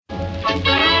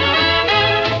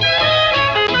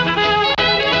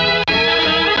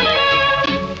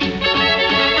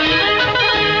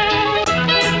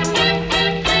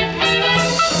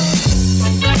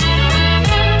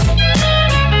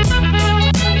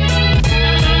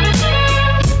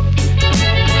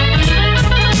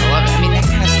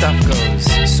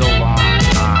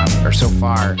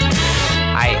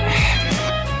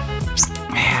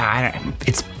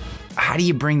do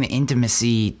you bring the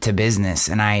intimacy to business?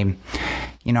 And I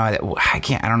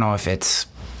don't know if it's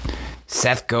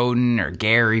Seth Godin or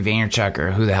Gary Vaynerchuk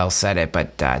or who the hell said it,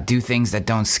 but do things that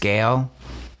don't scale.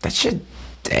 That should,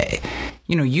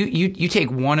 you take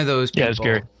one of those people. Yeah, it's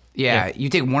Gary. Yeah, you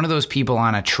take one of those people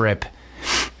on a trip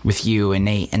with you, and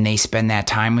they spend that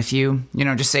time with you.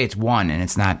 Just say it's one, and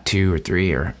it's not 2 or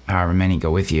 3 or however many go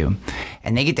with you,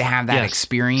 and they get to have that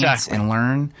experience and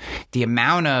learn. The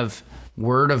amount of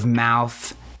word of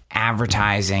mouth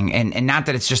advertising, and not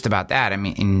that it's just about that. I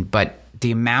mean, but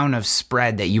the amount of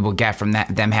spread that you will get from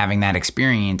them having that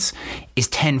experience is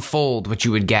tenfold what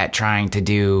you would get trying to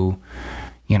do,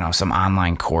 some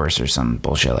online course or some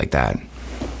bullshit like that.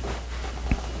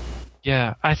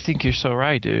 Yeah, I think you're so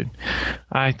right, dude.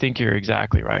 I think you're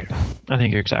exactly right.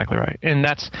 And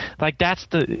that's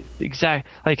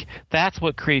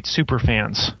what creates super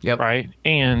fans, right?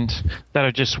 And that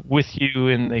are just with you,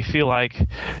 and they feel like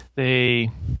they're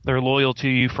loyal to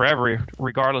you forever,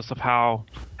 regardless of how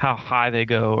high they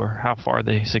go or how far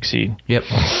they succeed. Yep.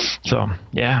 So,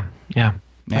 yeah.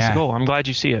 That's the goal. I'm glad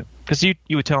you see it. Because you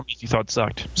would tell me if you thought it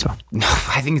sucked. So no,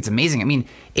 I think it's amazing. I mean,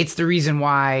 it's the reason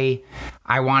why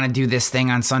I want to do this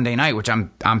thing on Sunday night, which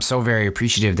I'm so very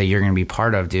appreciative that you're going to be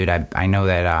part of, dude. I know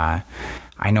that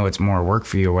I know it's more work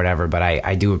for you or whatever, but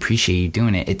I do appreciate you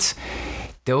doing it. It's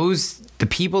the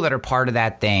people that are part of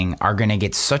that thing are going to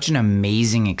get such an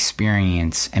amazing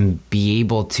experience and be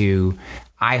able to.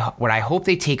 What I hope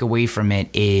they take away from it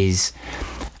is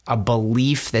a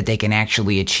belief that they can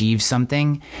actually achieve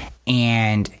something,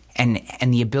 and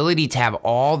the ability to have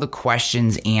all the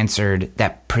questions answered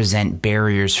that present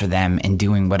barriers for them in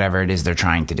doing whatever it is they're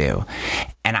trying to do.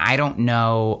 And I don't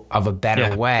know of a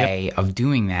better way of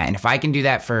doing that. And if I can do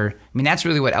that that's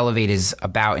really what Elevate is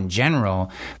about in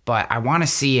general, but I want to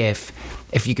see if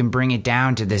you can bring it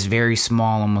down to this very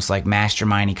small, almost like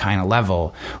mastermindy kind of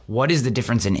level, what is the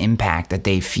difference in impact that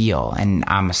they feel? And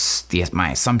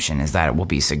my assumption is that it will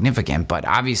be significant, but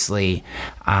obviously,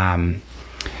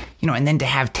 and then to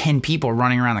have 10 people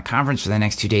running around the conference for the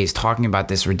next 2 days talking about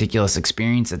this ridiculous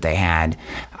experience that they had.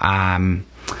 I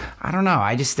don't know.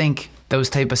 I just think those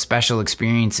type of special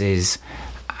experiences,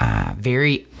 I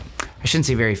shouldn't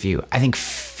say very few. I think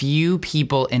few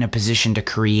people in a position to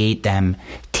create them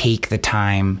take the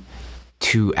time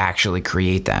to actually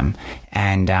create them.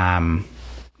 And,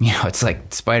 it's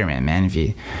like Spider-Man, man.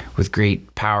 With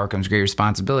great power comes great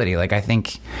responsibility. Like, I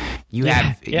think you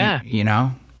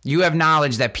have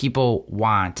knowledge that people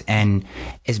want, and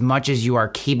as much as you are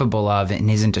capable of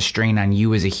and isn't a strain on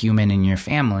you as a human and your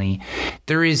family,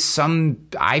 there is some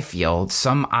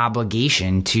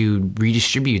obligation to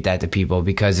redistribute that to people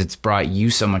because it's brought you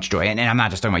so much joy. And I'm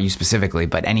not just talking about you specifically,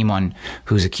 but anyone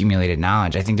who's accumulated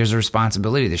knowledge. I think there's a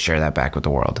responsibility to share that back with the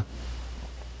world.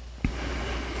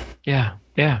 Yeah.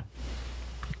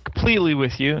 Completely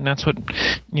with you, and that's what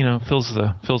fills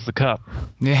the cup.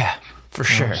 Yeah. For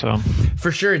sure.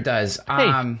 For sure it does.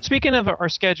 Hey, speaking of our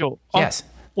schedule, yes.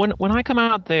 When I come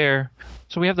out there,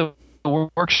 so we have the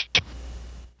workshop.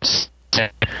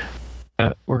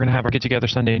 We're going to have our get-together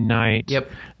Sunday night. Yep.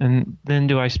 And then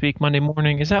do I speak Monday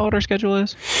morning? Is that what our schedule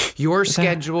is? Your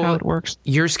schedule, how it works?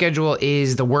 Your schedule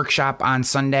is the workshop on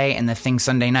Sunday and the thing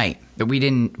Sunday night. But we're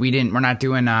not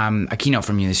doing a keynote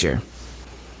from you this year.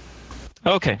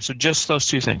 Okay, so just those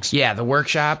two things. Yeah, the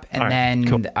workshop and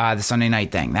cool. The Sunday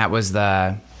night thing. That was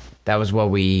what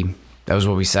we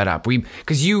set up.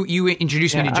 Because you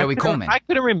introduced me to Joey Coleman. I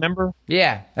couldn't remember.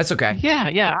 Yeah, that's okay.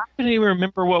 Yeah, I couldn't even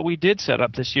remember what we did set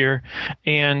up this year,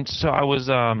 and so I was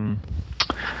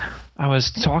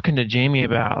talking to Jamie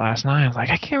about it last night. I was like,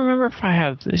 I can't remember if I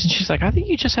have this, and she's like, I think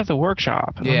you just have the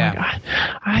workshop. And I'm like,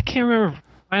 I can't remember.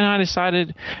 And I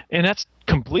decided, and that's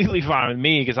completely fine with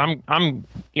me because I'm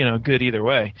good either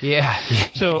way. Yeah.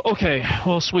 So okay,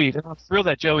 well, sweet. And I'm thrilled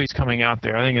that Joey's coming out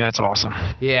there. I think that's awesome.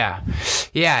 Yeah.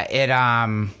 It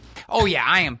Oh yeah,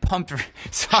 I am pumped.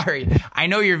 Sorry, I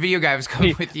know your video guy was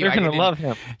coming with you. You're gonna love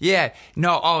him. Yeah.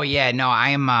 No. Oh yeah. No.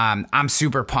 I'm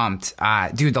super pumped.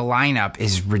 Dude, the lineup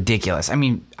is ridiculous. I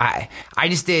mean, I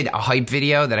just did a hype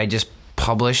video that I just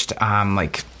published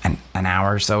like an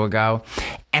hour or so ago,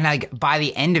 and like by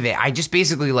the end of it, I just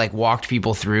basically like walked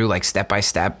people through like step by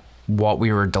step what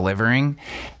we were delivering,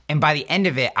 and by the end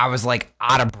of it, I was like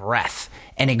out of breath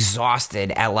and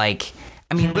exhausted at like.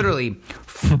 I mean, literally,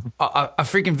 a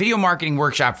freaking video marketing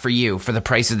workshop for you for the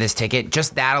price of this ticket,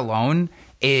 just that alone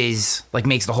is like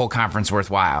makes the whole conference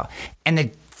worthwhile. And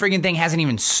the freaking thing hasn't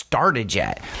even started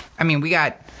yet. I mean, we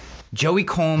got Joey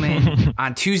Coleman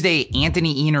on Tuesday.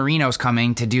 Anthony Iannarino's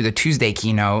coming to do the Tuesday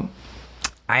keynote.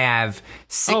 I have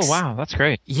 6. Oh wow, that's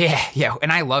great. Yeah,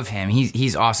 and I love him.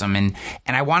 He's awesome, and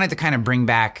I wanted to kind of bring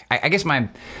back. I guess when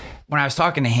I was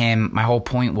talking to him, my whole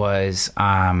point was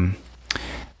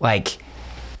like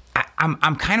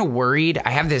I'm kind of worried.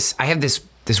 I have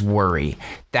this worry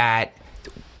that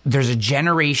there's a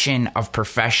generation of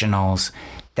professionals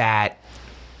that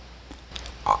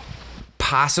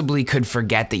possibly could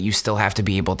forget that you still have to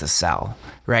be able to sell,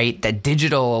 right? That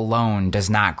digital alone does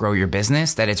not grow your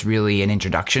business, that it's really an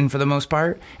introduction for the most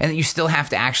part, and that you still have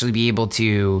to actually be able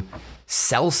to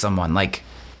sell someone, like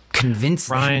convince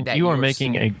Ryan, them that you are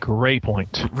making a great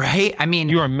point. Right? I mean,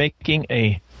 you are making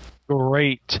a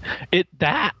great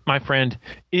that, my friend,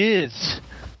 is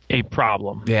a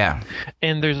problem. Yeah.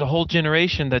 And there's a whole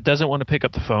generation that doesn't want to pick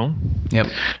up the phone. Yep.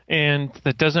 And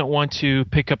that doesn't want to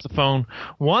pick up the phone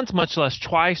once, much less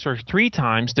twice or 3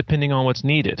 times, depending on what's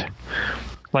needed.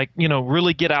 Like,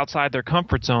 really get outside their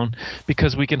comfort zone,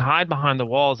 because we can hide behind the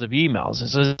walls of emails.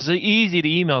 It's easy to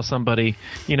email somebody,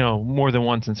 more than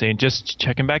once and saying, just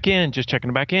checking back in, just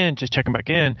checking back in, just checking back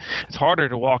in. It's harder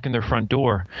to walk in their front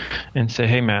door and say,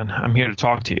 hey, man, I'm here to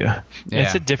talk to you. Yeah.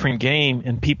 It's a different game,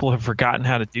 and people have forgotten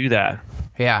how to do that.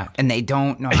 Yeah, and they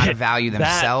don't know how to value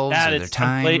themselves or their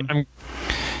time.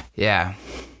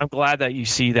 I'm glad that you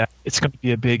see that. It's going to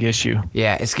be a big issue.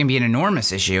 Yeah, it's going to be an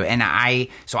enormous issue. And I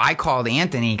called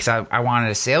Anthony because I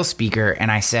wanted a sales speaker, and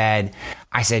I said,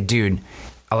 dude,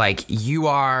 like, you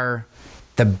are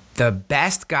the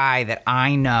best guy that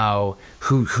I know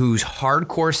who's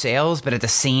hardcore sales, but at the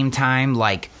same time,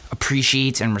 like,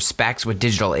 appreciates and respects what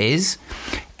digital is.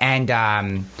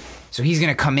 And so he's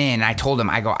going to come in, and I told him,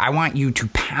 I want you to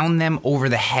pound them over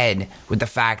the head with the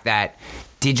fact that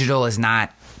digital is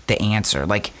not the answer.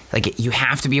 Like you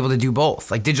have to be able to do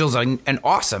both. Like, digital's an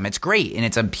awesome, it's great, and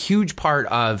it's a huge part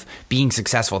of being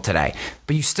successful today.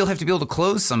 But you still have to be able to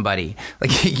close somebody.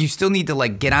 Like, you still need to,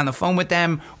 like, get on the phone with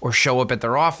them or show up at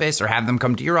their office or have them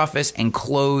come to your office and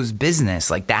close business.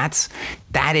 Like, that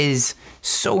is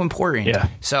so important. Yeah.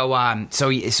 So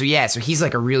he's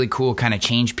like a really cool kind of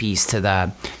change piece to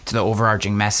the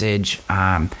overarching message.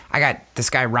 I got this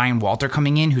guy Ryan Walter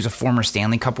coming in, who's a former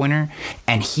Stanley Cup winner,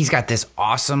 and he's got this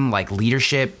awesome, like,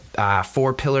 leadership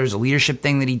 4 pillars of leadership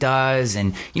thing that he does,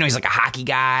 and he's like a hockey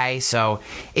guy. So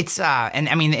it's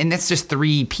and that's just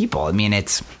 3 people. I mean,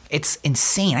 it's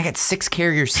insane. I got 6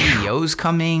 carrier CEOs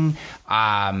coming,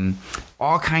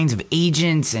 all kinds of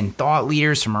agents and thought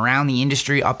leaders from around the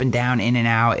industry, up and down, in and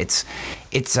out. It's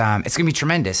gonna be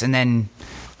tremendous. And then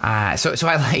so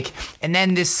I like, and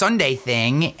then this Sunday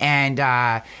thing, and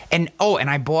I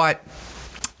bought.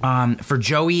 For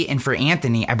Joey and for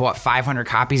Anthony, I bought 500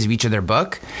 copies of each of their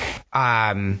book.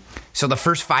 So the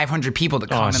first 500 people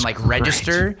that come and, like,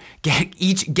 register get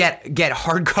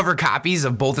hardcover copies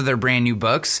of both of their brand new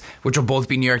books, which will both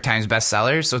be New York Times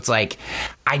bestsellers. So it's like,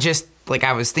 I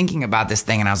was thinking about this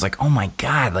thing, and I was like, oh my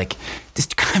God, like, this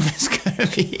is gonna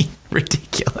be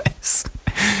ridiculous.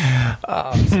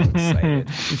 Oh, I'm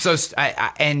so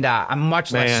excited. I'm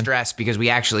much less stressed because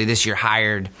we actually this year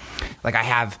hired, like, I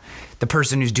have the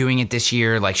person who's doing it this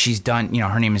year, like, she's done,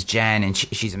 her name is Jen, and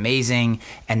she's amazing.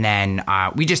 And then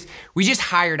we just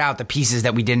hired out the pieces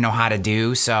that we didn't know how to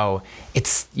do. So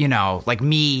it's, like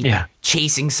me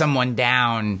chasing someone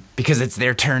down because it's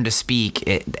their turn to speak,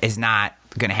 it is not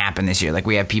going to happen this year. Like,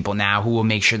 we have people now who will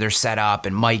make sure they're set up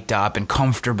and mic'd up and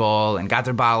comfortable and got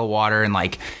their bottle of water and,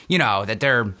 like, that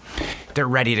they're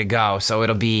ready to go. So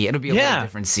it'll be a little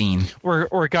different scene.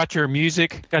 Or got your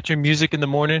music in the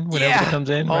morning whenever it comes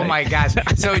in. Oh my gosh.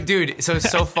 So dude, so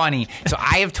it's so funny. So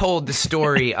I have told the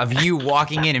story of you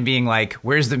walking in and being like,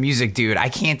 where's the music, dude? I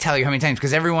can't tell you how many times,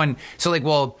 because everyone, so like,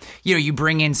 well, you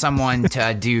bring in someone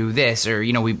to do this, or,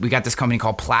 we got this company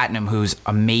called Platinum who's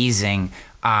amazing.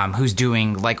 Who's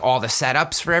doing, like, all the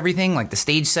setups for everything, like the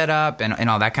stage setup and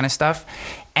all that kind of stuff.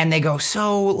 And they go,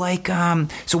 so, like,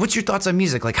 so what's your thoughts on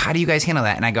music? Like, how do you guys handle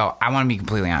that? And I go, I want to be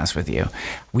completely honest with you.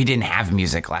 We didn't have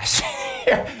music last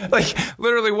year. Like,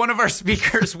 literally one of our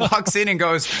speakers walks in and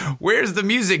goes, where's the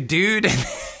music, dude?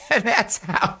 And that's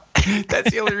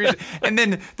the only reason. And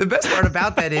then the best part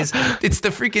about that is it's the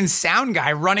freaking sound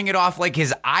guy running it off like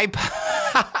his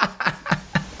iPod.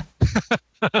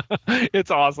 It's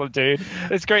awesome, dude.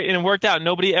 It's great, and it worked out.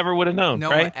 Nobody ever would have known.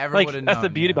 No right? one ever would have known. That's the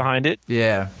beauty behind it.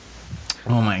 Yeah.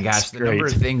 Oh my gosh, the number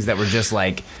of things that were just,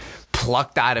 like,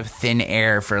 plucked out of thin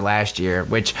air for last year.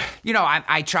 Which,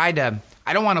 I tried to.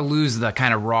 I don't want to lose the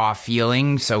kind of raw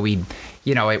feeling, so we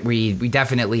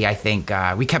definitely, I think,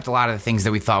 we kept a lot of the things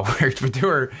that we thought worked, but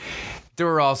there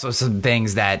were also some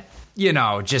things that,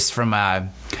 just from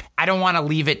I I don't want to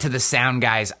leave it to the sound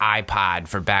guy's iPod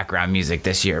for background music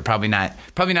this year. Probably not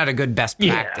a good best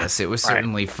practice. It was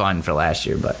certainly fun for last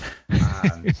year, but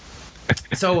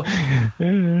so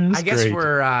I guess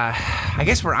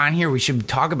we're on here. We should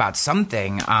talk about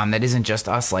something that isn't just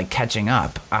us like catching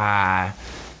up.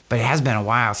 But it has been a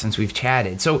while since we've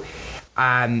chatted. So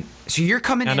you're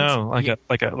coming in. I know, like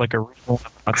a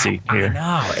hot seat here. I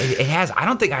know it has. I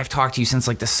don't think I've talked to you since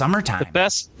like the summertime.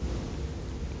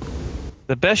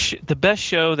 The best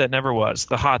show that never was,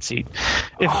 the hot seat.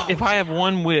 If I have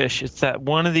one wish, it's that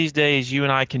one of these days you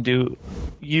and I can do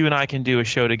a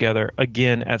show together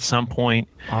again at some point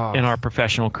in our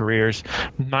professional careers.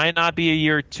 Might not be a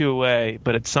year or two away,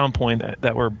 but at some point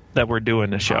that we're doing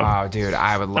the show. Oh, dude,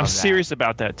 I would love that. I'm serious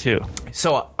about that too.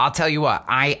 So I'll tell you what,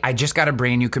 I just got a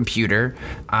brand new computer.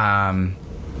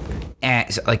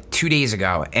 And like 2 days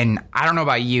ago, and I don't know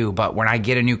about you, but when I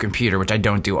get a new computer, which I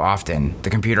don't do often, the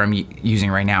computer I'm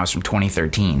using right now is from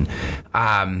 2013.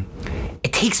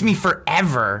 It takes me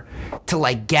forever to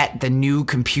like get the new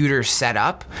computer set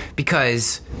up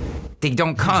because they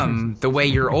don't come the way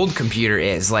your old computer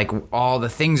is. Like all the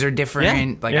things are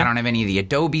different. I don't have any of the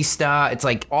Adobe stuff. It's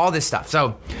like all this stuff.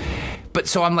 So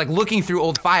I'm like looking through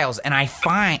old files, and I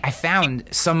found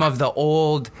some of the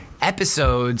old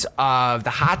episodes of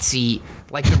the hot seat,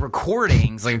 like the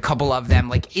recordings, like a couple of them,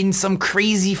 like in some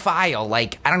crazy file,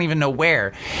 like I don't even know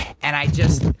where. And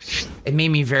it made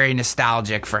me very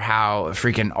nostalgic for how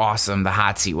freaking awesome the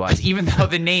hot seat was, even though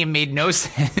the name made no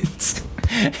sense.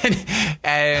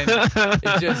 and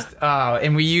it just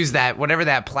and we used that, whatever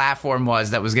that platform was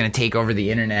that was going to take over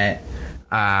the internet.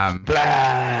 Blab,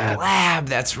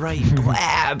 that's right,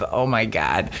 Blab. Oh my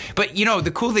God. But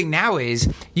the cool thing now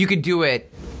is you could do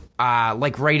it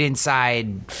like right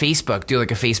inside Facebook, do like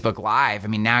a Facebook Live. I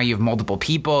mean, now you have multiple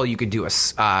people. You could do an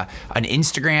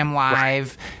Instagram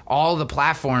Live. All the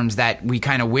platforms that we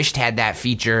kind of wished had that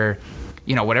feature,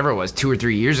 whatever it was, 2 or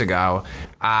 3 years ago.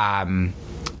 Now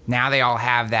they all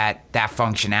have that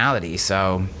functionality.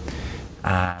 So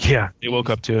they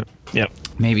woke up to it. Yep.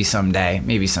 Maybe someday. Oh,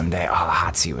 the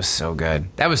hot seat was so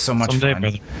good. That was so much fun.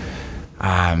 Brother.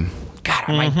 God,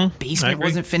 my basement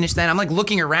wasn't finished then. I'm like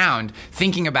looking around,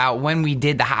 thinking about when we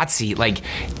did the hot seat. Like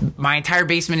my entire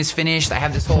basement is finished. I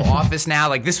have this whole office now.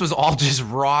 Like this was all just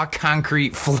raw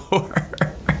concrete floor.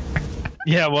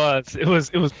 Yeah, it was.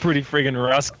 It was pretty friggin'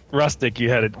 rustic. You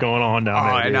had it going on down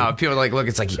there. I know. People are like, look,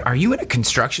 it's like, are you in a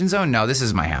construction zone? No, this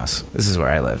is my house. This is where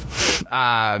I live.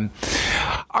 All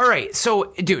right.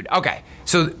 So, dude, okay.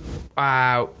 So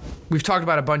we've talked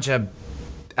about a bunch of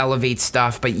Elevate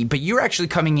stuff, but you're actually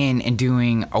coming in and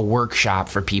doing a workshop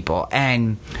for people.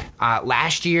 And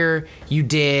last year you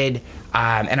did,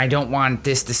 and I don't want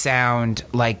this to sound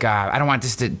like, I don't want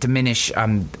this to diminish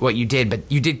what you did,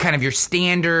 but you did kind of your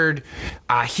standard,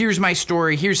 here's my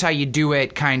story, here's how you do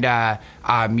it, kind of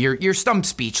your stump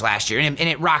speech last year. And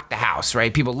it rocked the house,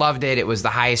 right? People loved it. It was the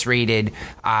highest rated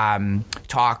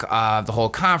talk of the whole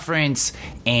conference.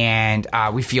 And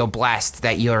we feel blessed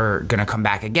that you're going to come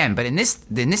back again. But in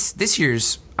this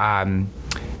year's at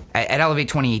Elevate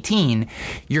 2018,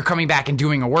 you're coming back and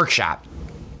doing a workshop,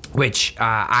 which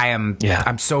I'm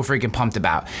so freaking pumped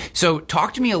about. So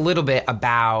talk to me a little bit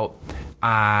about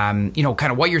kind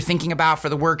of what you're thinking about for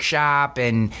the workshop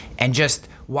and just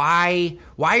why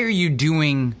are you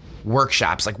doing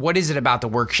workshops? Like, what is it about the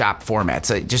workshop format?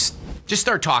 So just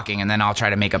start talking, and then I'll try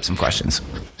to make up some questions.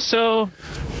 So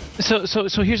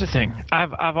here's the thing.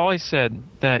 I've always said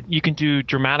that you can do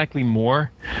dramatically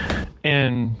more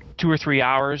in 2 or 3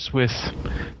 hours with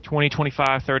 20,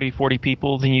 25, 30, 40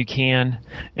 people than you can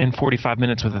in 45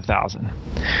 minutes with 1,000.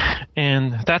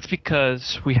 And that's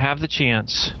because we have the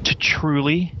chance to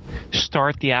truly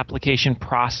start the application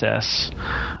process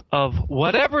of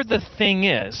whatever the thing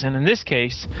is. And in this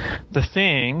case, the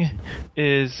thing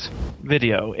is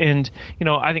video. And,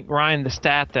 I think, Ryan, the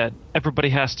stat that everybody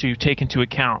has to take into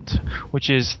account, which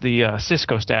is the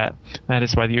Cisco stat, that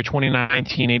is by the year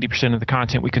 2019, 80% of the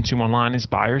content we consume online is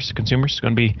consumers,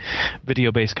 going to be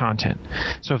video-based content.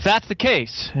 So if that's the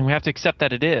case, and we have to accept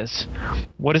that it is,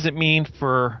 what does it mean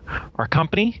for our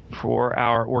company, for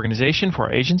our organization, for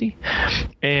our agency?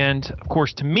 And of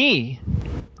course, to me,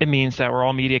 it means that we're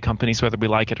all media companies, whether we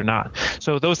like it or not.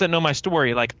 So those that know my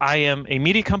story, like I am a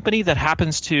media company that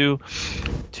happens to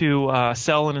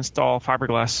sell and install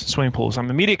fiberglass swimming pools. I'm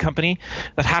a media company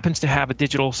that happens to have a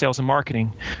digital sales and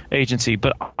marketing agency,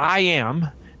 but I am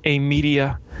a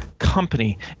media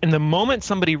company. And the moment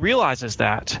somebody realizes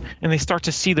that and they start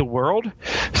to see the world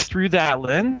through that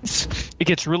lens, it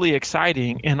gets really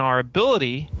exciting in our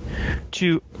ability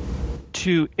to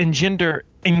engender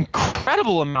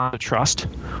incredible amount of trust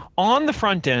on the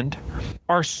front end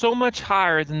are so much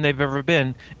higher than they've ever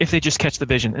been if they just catch the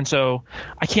vision. And so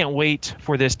I can't wait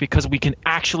for this, because we can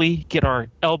actually get our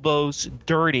elbows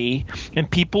dirty, and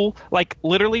people, like,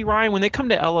 literally, Ryan, when they come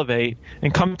to Elevate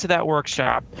and come to that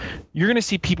workshop, you're going to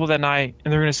see people that night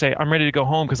and they're going to say, I'm ready to go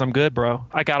home because I'm good, bro.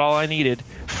 I got all I needed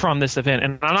from this event.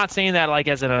 And I'm not saying that like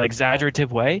as an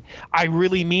exaggerative way. I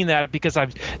really mean that, because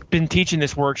I've been teaching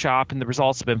this workshop and the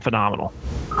results have been phenomenal.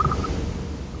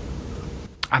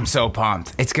 I'm so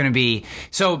pumped. It's going to be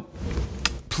so.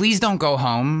 Please don't go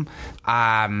home,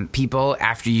 people,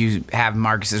 after you have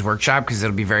Marcus's workshop, because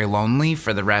it'll be very lonely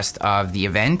for the rest of the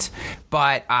event.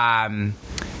 But I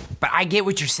get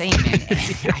what you're saying, man.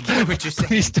 I get what you're saying.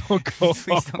 Please don't go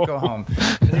Please don't go home.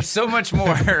 There's so much more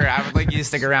I would like you to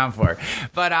stick around for.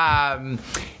 But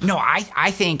no,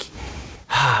 I think,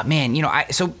 man,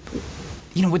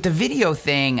 with the video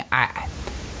thing,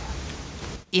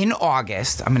 in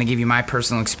August, I'm going to give you my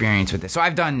personal experience with this. So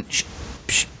I've done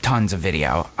tons of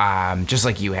video, just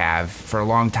like you have, for a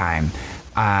long time.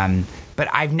 But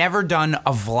I've never done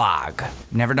a vlog.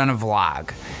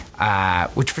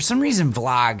 Which for some reason,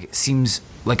 vlog seems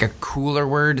like a cooler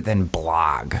word than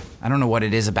blog. I don't know what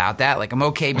it is about that. Like, I'm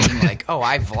okay being like, oh,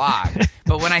 I vlog.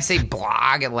 But when I say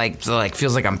blog, it like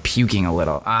feels like I'm puking a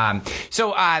little.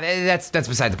 So that's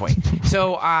beside the point.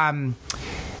 So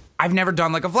I've never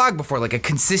done like a vlog before, like a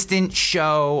consistent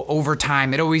show over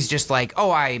time. It always just like, oh,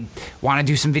 I want to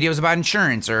do some videos about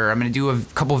insurance, or I'm going to do a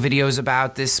couple of videos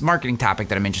about this marketing topic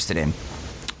that I'm interested in.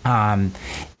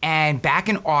 And back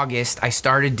in August, I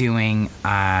started doing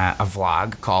a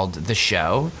vlog called The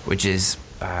Show, which is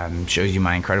shows you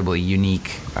my incredibly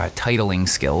unique titling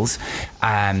skills.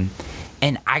 And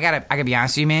I gotta be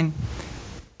honest with you, man.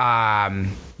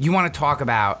 You want to talk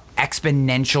about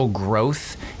exponential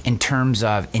growth in terms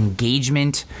of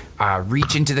engagement,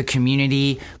 reach into the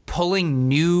community, pulling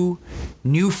new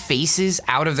faces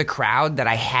out of the crowd that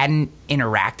I hadn't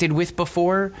interacted with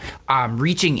before,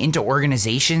 reaching into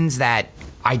organizations that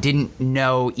I didn't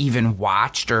know even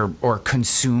watched or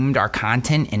consumed our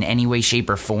content in any way, shape,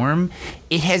 or form.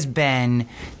 It has been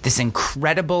this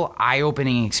incredible,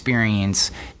 eye-opening experience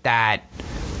that,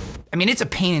 I mean, it's a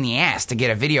pain in the ass to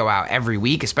get a video out every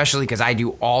week, especially because I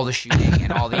do all the shooting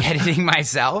and all the editing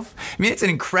myself. I mean, it's an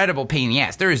incredible pain in the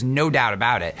ass. There is no doubt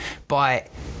about it. But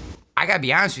I got to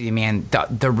be honest with you, man,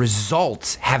 the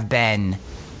results have been,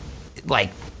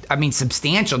 like, I mean,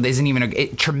 substantial isn't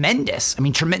even tremendous. I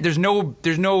mean, there's no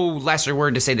lesser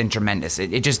word to say than tremendous.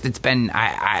 It's been,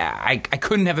 I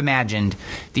couldn't have imagined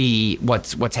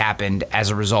what's happened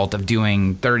as a result of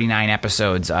doing 39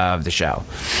 episodes of the show.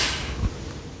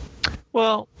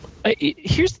 Well, I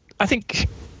think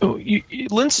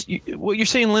what you're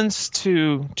saying lends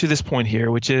to this point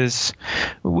here, which is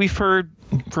we've heard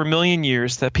for a million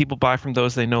years that people buy from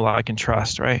those they know, like, and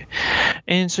trust, right?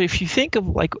 And so if you think of,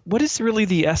 like, what is really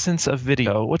the essence of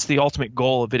video? What's the ultimate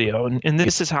goal of video? And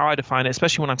this is how I define it,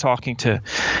 especially when I'm talking to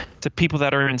people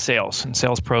that are in sales and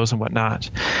sales pros and whatnot.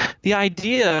 The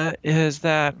idea is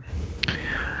that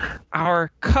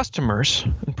our customers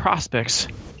and prospects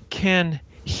can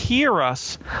hear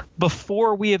us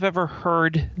before we have ever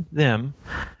heard them,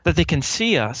 that they can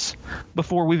see us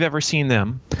before we've ever seen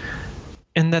them,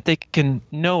 and that they can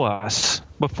know us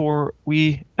before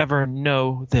we ever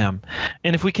know them.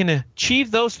 And if we can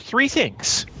achieve those three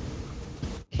things,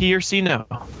 hear, see, know,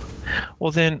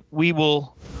 well, then we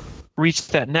will reach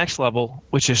that next level,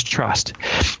 which is trust.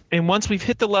 And once we've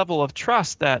hit the level of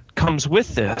trust that comes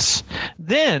with this,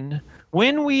 then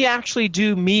when we actually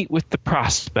do meet with the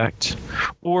prospect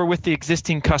or with the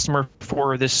existing customer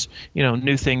for this,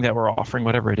 new thing that we're offering,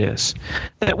 whatever it is,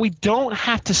 that we don't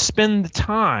have to spend the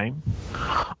time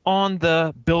on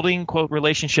the building, quote,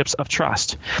 relationships of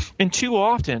trust. And too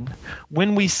often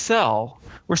when we sell,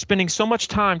 we're spending so much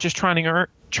time just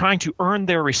trying to earn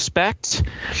their respect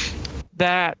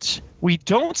that we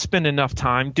don't spend enough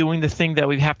time doing the thing that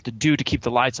we have to do to keep the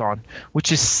lights on,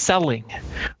 which is selling,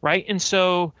 right? And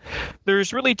so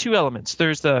there's really two elements.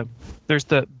 There's the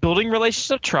building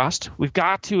relationships of trust. We've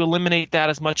got to eliminate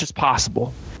that as much as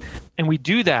possible. And we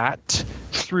do that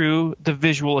through the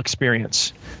visual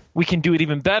experience. We can do it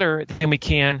even better than we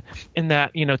can in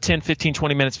that, 10, 15,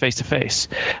 20 minutes face-to-face.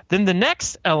 Then the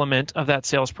next element of that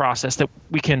sales process that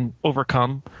we can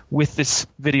overcome with this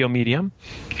video medium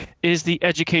is the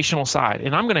educational side.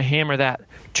 And I'm going to hammer that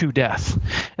to death.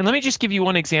 And let me just give you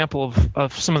one example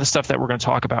of some of the stuff that we're going to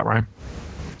talk about, Ryan.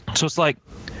 So it's like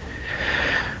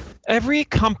every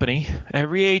company,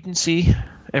 every agency,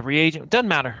 every agent, doesn't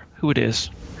matter who it is,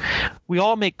 we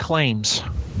all make claims.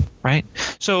 right?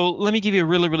 So let me give you a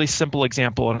really, really simple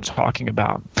example of what I'm talking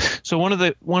about. So one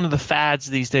of the fads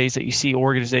these days that you see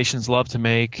organizations love to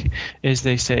make is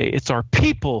they say it's our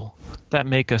people that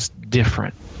make us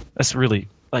different. That's really,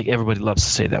 like, everybody loves to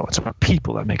say that one. It's our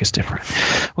people that make us different.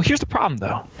 Well, here's the problem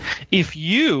though. If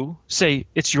you say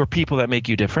it's your people that make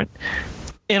you different,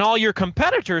 and all your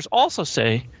competitors also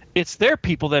say it's their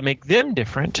people that make them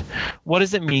different, what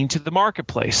does it mean to the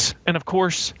marketplace? And of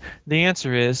course, the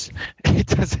answer is it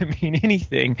doesn't mean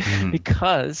anything,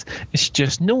 because it's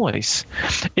just noise.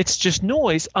 It's just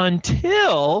noise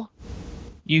until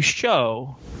you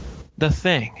show the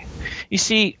thing. You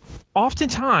see,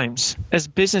 oftentimes as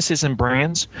businesses and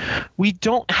brands, we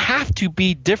don't have to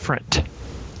be different.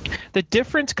 The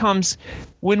difference comes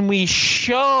when we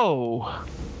show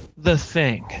the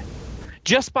thing.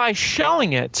 Just by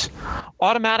showing it,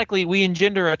 automatically we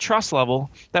engender a trust level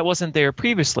that wasn't there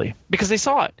previously because they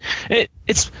saw it.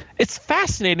 It's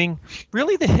fascinating,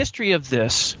 really, the history of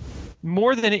this.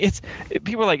 More than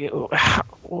people are like,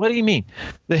 what do you mean?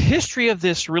 The history of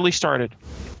this really started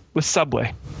with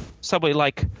Subway,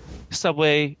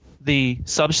 the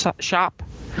sub shop,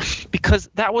 because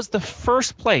that was the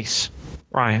first place,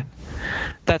 Ryan,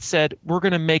 that said, we're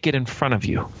going to make it in front of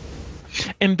you.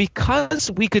 And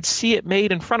because we could see it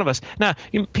made in front of us. Now,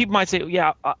 people might say,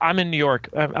 yeah, I'm in New York.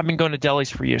 I've been going to delis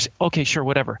for years. Okay, sure,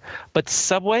 whatever. But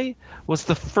Subway was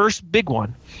the first big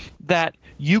one that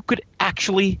you could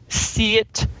actually see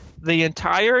it, the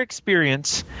entire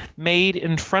experience made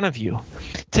in front of you.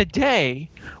 Today,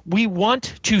 we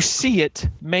want to see it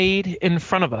made in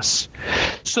front of us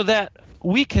so that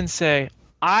we can say,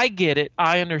 I get it,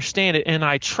 I understand it, and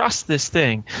I trust this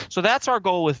thing. So that's our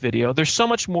goal with video. There's so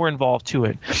much more involved to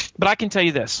it. But I can tell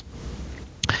you this.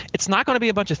 It's not going to be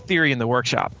a bunch of theory in the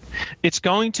workshop. It's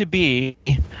going to be,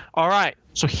 all right,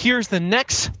 so here's the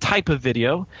next type of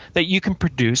video that you can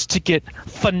produce to get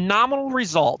phenomenal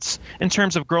results in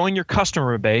terms of growing your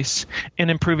customer base and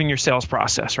improving your sales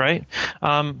process, right?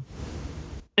 And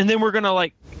then we're going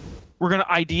to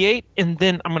ideate, and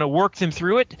then I'm going to work them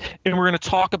through it, and we're going to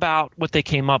talk about what they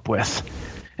came up with.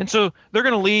 And so they're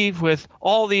going to leave with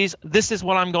all these, this is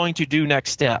what I'm going to do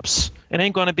next steps. It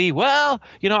ain't going to be, well,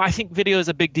 I think video is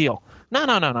a big deal. No.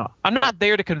 I'm not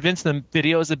there to convince them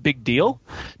video is a big deal,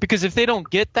 because if they don't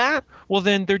get that, well,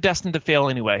 then they're destined to fail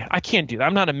anyway. I can't do that.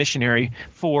 I'm not a missionary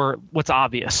for what's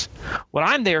obvious. What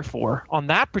I'm there for on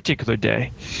that particular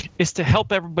day is to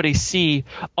help everybody see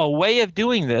a way of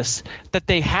doing this that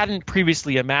they hadn't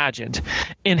previously imagined,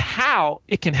 and how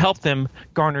it can help them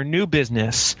garner new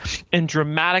business and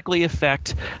dramatically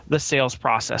affect the sales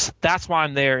process. That's why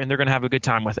I'm there, and they're going to have a good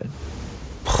time with it.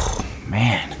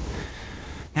 Man.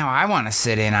 Now I want to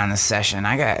sit in on the session.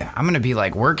 I'm going to be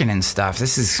like working and stuff.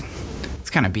 It's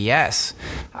kind of BS.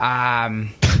 Yeah.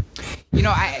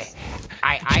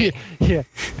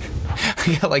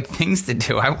 I got like things to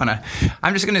do.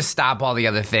 I'm just going to stop all the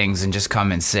other things and just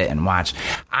come and sit and watch.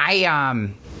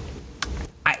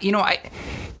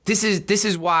 This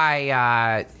is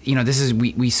why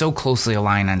we so closely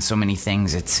align on so many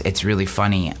things. It's really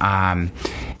funny.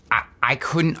 I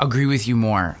couldn't agree with you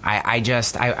more.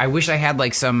 I wish I had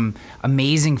like some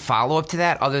amazing follow-up to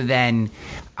that, other than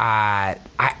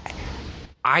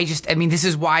this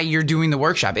is why you're doing the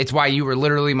workshop. It's why you were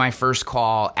literally my first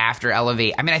call after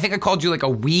Elevate. I think I called you like a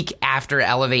week after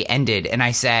Elevate ended, and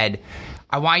I said,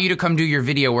 I want you to come do your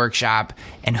video workshop,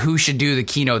 and who should do the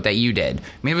keynote that you did.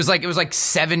 It was like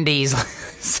 7 days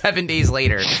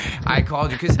later I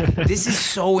called you, because this is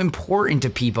so important to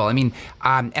people. In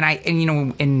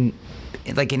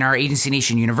our Agency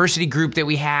Nation University group that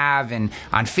we have, and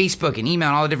on Facebook and email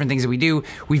and all the different things that we do,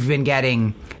 we've been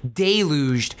getting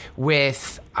deluged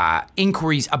with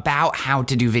inquiries about how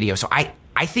to do video. So I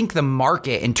think the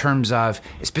market, in terms of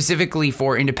specifically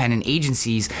for independent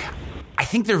agencies, I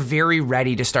think they're very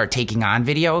ready to start taking on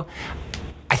video.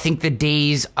 I think the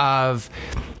days of,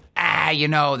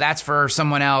 that's for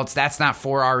someone else, that's not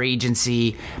for our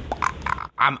agency,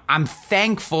 I'm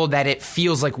thankful that it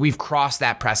feels like we've crossed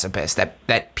that precipice,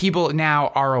 that people now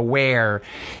are aware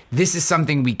this is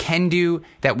something we can do,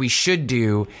 that we should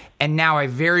do, and now I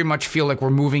very much feel like we're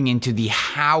moving into the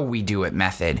how we do it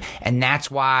method, and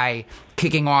that's why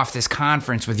kicking off this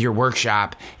conference with your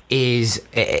workshop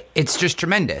it's just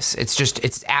tremendous.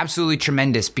 It's absolutely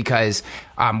tremendous, because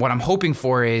what I'm hoping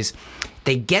for is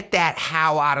they get that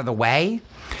how out of the way,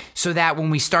 so that when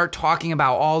we start talking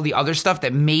about all the other stuff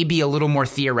that may be a little more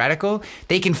theoretical,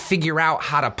 they can figure out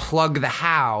how to plug the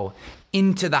how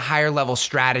into the higher level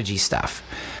strategy stuff.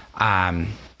 Does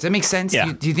that make sense?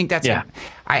 Yeah. Do you think that's yeah.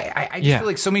 I just feel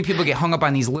like so many people get hung up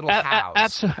on these little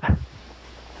hows.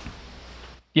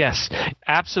 Yes,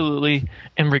 absolutely.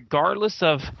 And regardless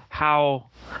of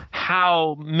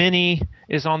how many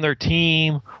is on their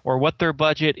team or what their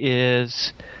budget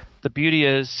is, the beauty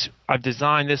is I've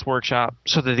designed this workshop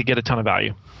so that they get a ton of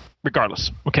value. Regardless,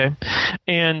 okay?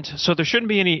 And so there shouldn't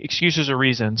be any excuses or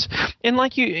reasons. And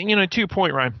like to your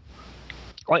point, Ryan,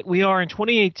 like we are in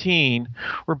 2018,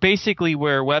 we're basically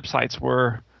where websites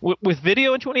were with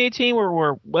video in 2018,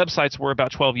 where websites were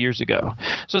about 12 years ago.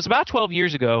 So it's about 12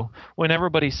 years ago when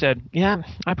everybody said, yeah,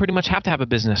 I pretty much have to have a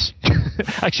business.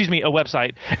 Excuse me, a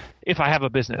website if I have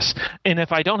a business. And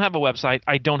if I don't have a website,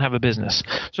 I don't have a business.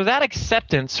 So that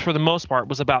acceptance for the most part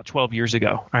was about 12 years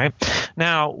ago, right?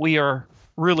 Now we are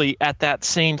really at that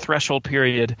same threshold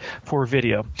period for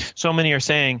video. So many are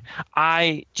saying,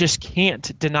 I just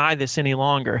can't deny this any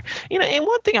longer. And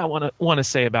one thing I want to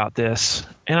say about this,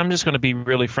 and I'm just going to be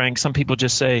really frank, some people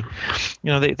just say,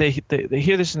 they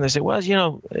hear this and they say,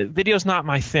 well, video's not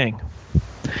my thing.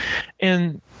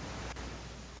 And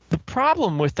the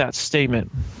problem with that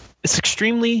statement, it's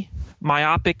extremely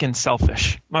myopic and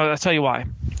selfish. I'll tell you why.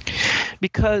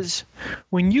 Because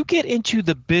when you get into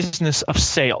the business of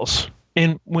sales,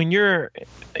 and when you're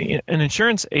an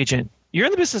insurance agent, you're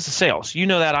in the business of sales. You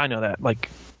know that, I know that. Like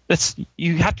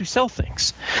you have to sell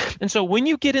things. And so when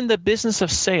you get in the business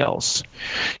of sales,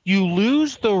 you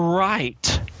lose the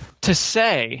right to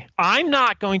say, I'm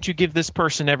not going to give this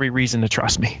person every reason to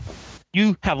trust me.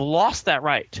 You have lost that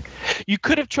right. You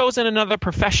could have chosen another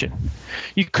profession.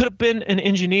 You could have been an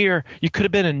engineer. You could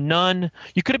have been a nun.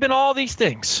 You could have been all these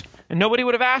things. And nobody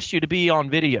would have asked you to be on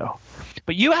video.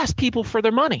 But you ask people for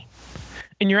their money.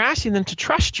 And you're asking them to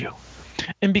trust you.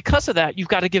 And because of that, you've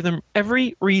got to give them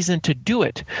every reason to do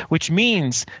it, which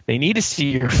means they need to see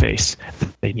your face.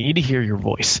 They need to hear your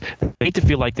voice. They need to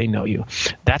feel like they know you.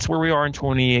 That's where we are in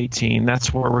 2018.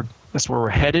 That's where we're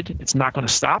headed. It's not going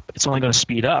to stop. It's only going to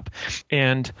speed up.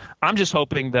 And I'm just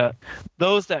hoping that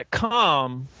those that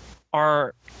come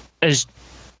are as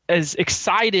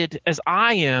excited as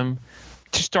I am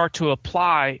to start to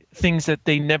apply things that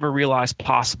they never realized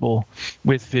possible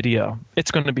with video. It's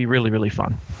going to be really, really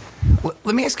fun.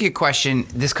 Let me ask you a question.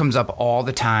 This comes up all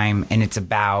the time, and it's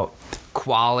about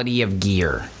quality of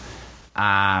gear.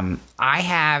 I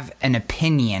have an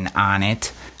opinion on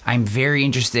it. I'm very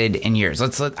interested in yours.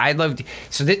 I'd love to,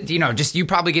 so that, just you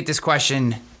probably get this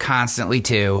question constantly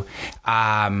too.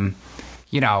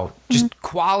 Just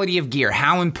quality of gear.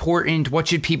 How important? What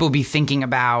should people be thinking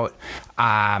about?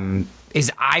 Is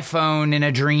iPhone in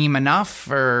a dream enough,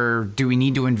 or do we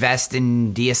need to invest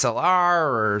in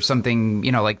DSLR or something,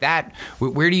 like that?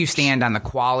 Where do you stand on the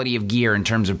quality of gear in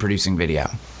terms of producing video?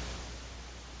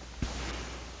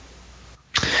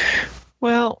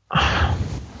 Well,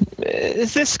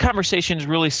 this conversation is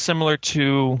really similar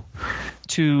to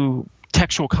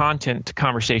textual content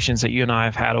conversations that you and I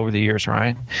have had over the years,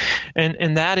 right?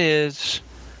 And that is,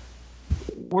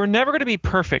 we're never going to be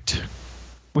perfect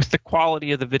with the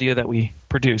quality of the video that we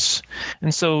produce.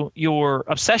 And so your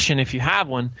obsession, if you have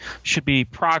one, should be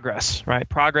progress, right?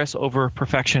 Progress over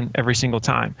perfection every single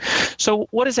time. So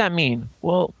what does that mean?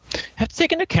 Well, you have to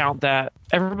take into account that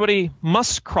everybody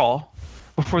must crawl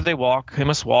before they walk. They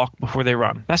must walk before they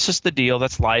run. That's just the deal.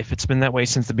 That's life. It's been that way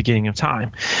since the beginning of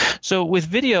time. So with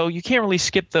video, you can't really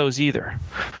skip those either.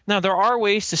 Now, there are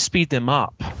ways to speed them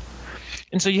up.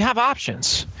 And so you have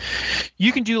options.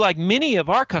 You can do like many of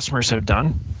our customers have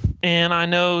done, and I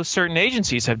know certain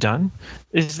agencies have done,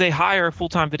 is they hire a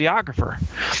full-time videographer,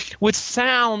 which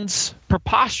sounds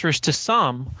preposterous to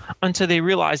some until they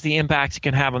realize the impact it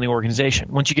can have on the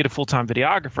organization. Once you get a full-time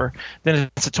videographer, then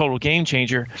it's a total game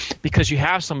changer because you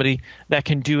have somebody that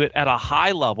can do it at a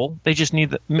high level. They just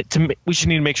need we just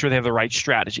need to make sure they have the right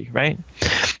strategy, right?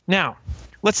 Now,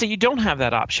 let's say you don't have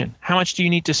that option. How much do you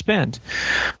need to spend?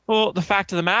 Well, the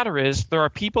fact of the matter is there are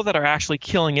people that are actually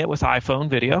killing it with iPhone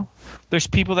video. There's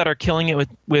people that are killing it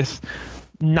with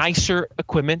nicer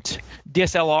equipment,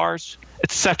 DSLRs,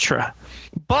 etc.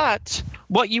 But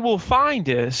what you will find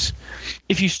is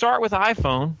if you start with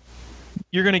iPhone,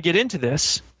 you're going to get into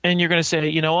this and you're going to say,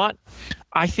 you know what?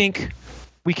 I think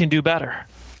we can do better.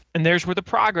 And there's where the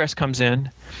progress comes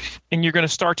in, and you're going to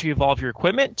start to evolve your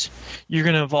equipment. You're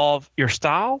going to evolve your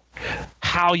style,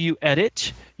 how you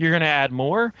edit. You're going to add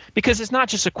more because it's not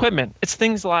just equipment. It's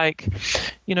things like,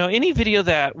 any video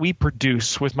that we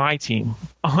produce with my team,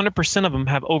 100% of them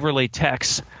have overlay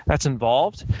text that's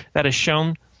involved that is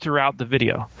shown throughout the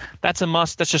video. That's a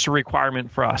must. That's just a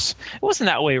requirement for us. It wasn't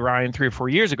that way, Ryan, 3 or 4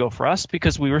 years ago for us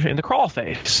because we were in the crawl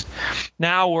phase.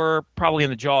 Now we're probably in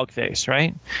the jog phase,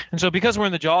 right? And so because we're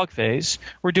in the jog phase,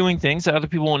 we're doing things that other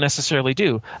people won't necessarily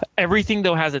do. Everything,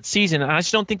 though, has its season, and I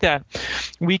just don't think that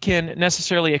we can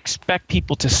necessarily expect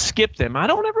people to skip them. I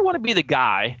don't ever want to be the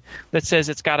guy that says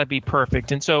it's got to be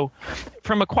perfect. And so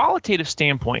from a qualitative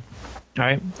standpoint, all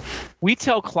right, we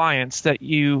tell clients that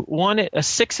you want it a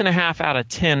 6.5 out of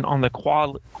 10 on the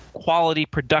quality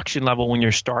production level when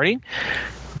you're starting,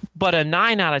 but a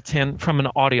 9 out of 10 from an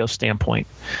audio standpoint.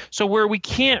 So where we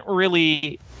can't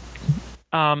really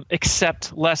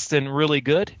accept less than really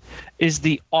good is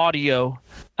the audio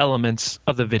elements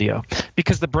of the video,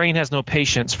 because the brain has no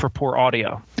patience for poor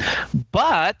audio.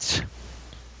 But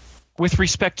with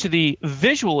respect to the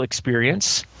visual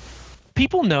experience,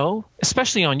 people know,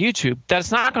 especially on YouTube, that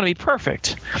it's not going to be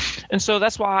perfect. And so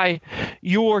that's why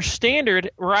your standard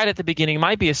right at the beginning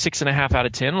might be a 6.5 out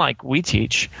of 10, like we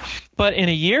teach. But in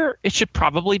a year, it should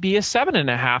probably be a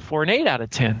 7.5 or an 8 out of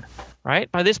 10, right?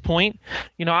 By this point,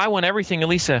 I want everything at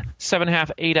least a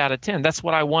 7.5, 8 out of 10. That's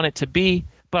what I want it to be,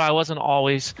 but I wasn't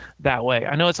always that way.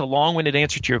 I know it's a long-winded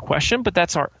answer to your question, but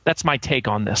that's my take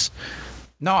on this.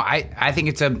 No, I think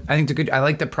it's a good. I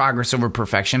like the progress over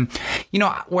perfection.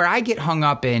 Where I get hung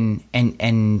up in,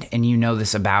 and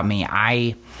this about me.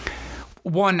 I'm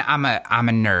a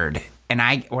nerd, and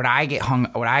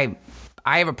I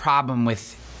have a problem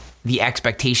with the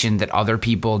expectation that other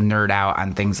people nerd out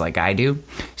on things like I do.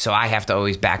 So I have to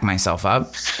always back myself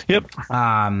up. Yep.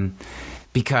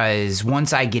 Because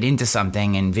once I get into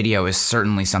something, and video is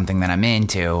certainly something that I'm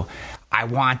into, I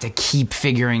want to keep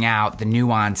figuring out the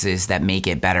nuances that make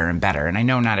it better and better. And I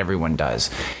know not everyone does.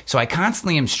 So I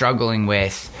constantly am struggling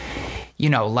with,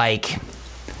 like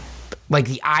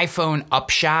the iPhone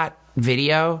upshot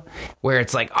video where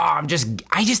it's like, I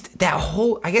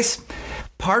guess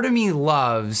part of me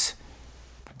loves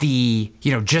the,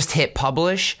 just hit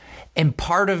publish, and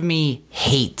part of me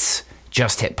hates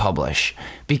just hit publish,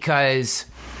 because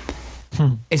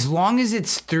as long as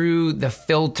it's through the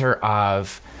filter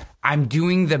of I'm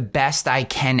doing the best I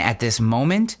can at this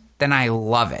moment, then I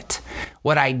love it.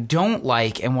 What I don't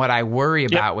like and what I worry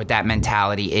about with that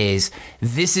mentality is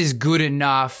this is good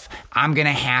enough. I'm going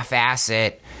to half-ass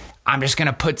it. I'm just going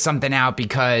to put something out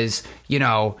because,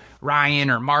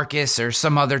 Ryan or Marcus or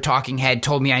some other talking head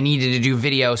told me I needed to do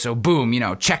video. So boom,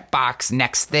 checkbox,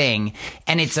 next thing.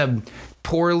 And it's a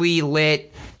poorly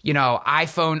lit,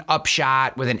 iPhone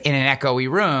upshot in an echoey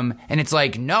room. And it's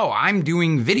like, no, I'm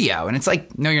doing video. And it's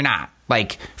like, no, you're not.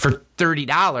 Like for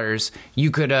 $30,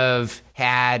 you could have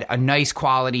had a nice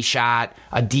quality shot,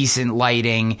 a decent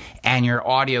lighting, and your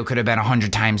audio could have been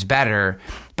 100 times better.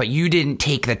 But you didn't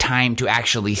take the time to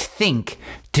actually think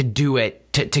to do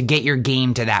it, to get your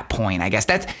game to that point. I guess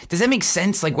does that make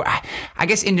sense? Like, I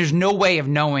guess, and there's no way of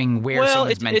knowing where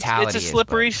someone's mentality is.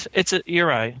 You're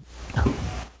right.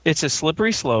 It's a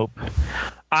slippery slope.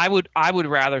 I would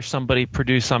rather somebody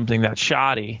produce something that's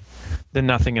shoddy than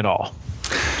nothing at all.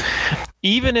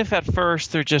 Even if at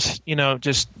first they're just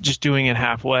doing it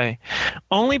halfway.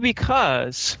 Only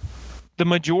because the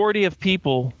majority of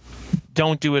people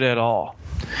don't do it at all,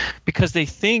 because they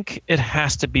think it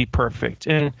has to be perfect.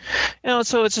 And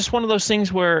so it's just one of those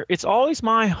things where it's always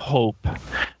my hope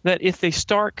that if they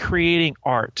start creating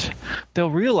art,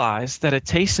 they'll realize that it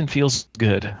tastes and feels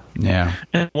good. Yeah.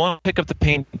 And want to pick up the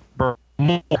paint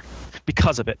more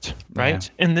because of it, right?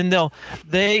 Yeah. And then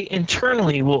they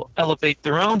internally will elevate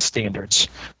their own standards.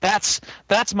 That's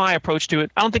my approach to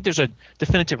it. I don't think there's a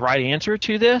definitive right answer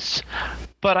to this,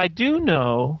 but I do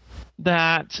know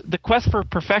that the quest for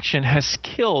perfection has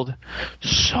killed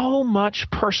so much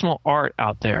personal art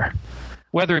out there,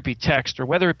 whether it be text or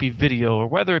whether it be video or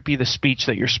whether it be the speech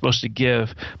that you're supposed to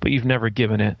give but you've never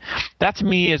given it. That to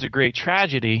me is a great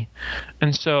tragedy.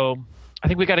 And so I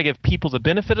think we got to give people the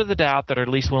benefit of the doubt that are at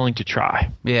least willing to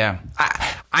try. Yeah,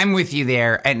 I'm with you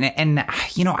there. And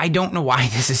I don't know why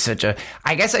this is such a,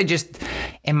 I guess I just,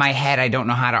 in my head, I don't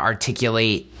know how to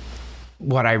articulate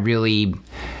what I really,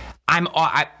 I'm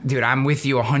with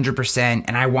you 100%,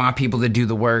 and I want people to do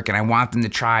the work, and I want them to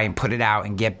try and put it out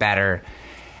and get better.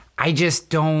 I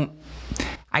just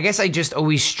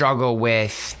always struggle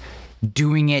with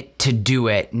doing it to do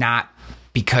it, not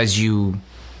because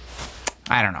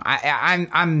I don't know.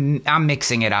 I'm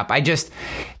mixing it up.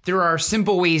 There are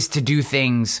simple ways to do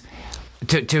things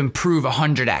to improve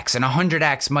 100x, and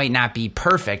 100x might not be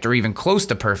perfect or even close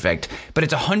to perfect, but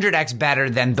it's 100x better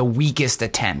than the weakest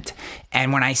attempt.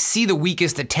 And when I see the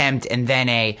weakest attempt and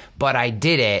then but I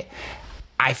did it,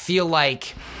 I feel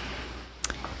like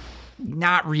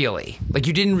not really. Like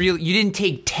you didn't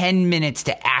take 10 minutes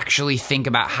to actually think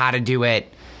about how to do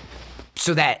it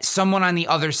so that someone on the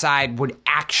other side would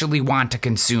actually want to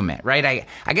consume it, right?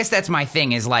 I guess that's my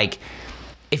thing is like,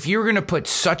 if you're going to put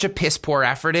such a piss poor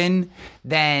effort in,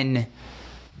 then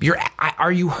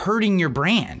are you hurting your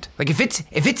brand? Like if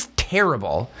it's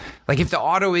terrible, like if the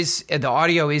audio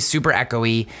is super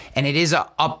echoey and it is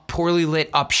a poorly lit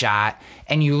upshot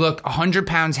and you look 100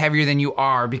 pounds heavier than you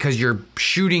are because you're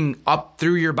shooting up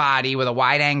through your body with a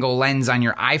wide angle lens on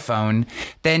your iPhone,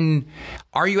 then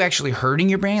are you actually hurting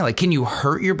your brand? Like, can you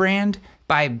hurt your brand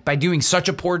by doing such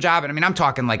a poor job? And I mean, I'm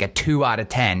talking like a 2 out of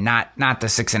 10, not the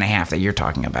 6.5 that you're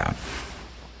talking about.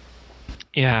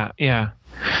 Yeah.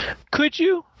 Could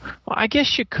you? Well, I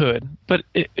guess you could, but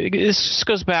this just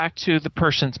goes back to the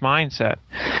person's mindset.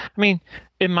 I mean,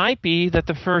 it might be that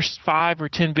the first 5 or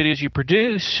 10 videos you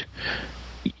produce,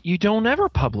 you don't ever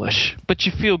publish, but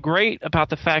you feel great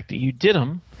about the fact that you did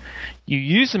them. You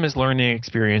use them as learning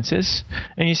experiences,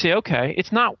 and you say, okay,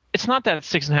 it's not that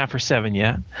 6.5 or 7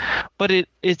 yet, but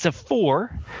it's a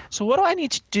 4. So what do I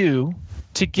need to do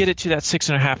to get it to that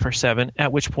 6.5 or 7?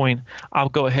 At which point I'll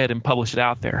go ahead and publish it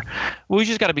out there. We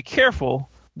just got to be careful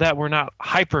that we're not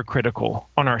hypercritical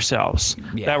on ourselves,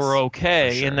 yes, that we're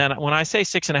okay. Sure. And then when I say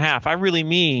 6.5, I really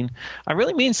mean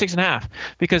 6.5,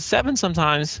 because 7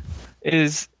 sometimes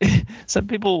is some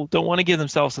people don't want to give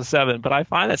themselves a 7, but I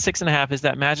find that 6.5 is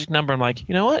that magic number. I'm like,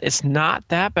 you know what? It's not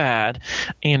that bad,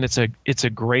 and it's a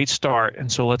great start.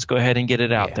 And so let's go ahead and get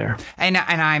it out there. And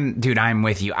I'm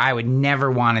with you. I would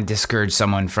never want to discourage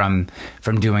someone from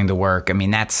doing the work. I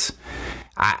mean, that's.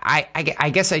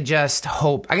 I guess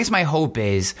my hope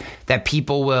is that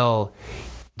people will.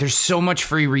 There's so much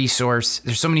free resource.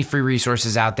 There's so many free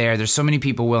resources out there. There's so many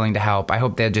people willing to help. I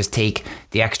hope they'll just take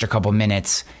the extra couple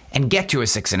minutes and get to a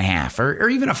 6.5 or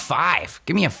even a 5.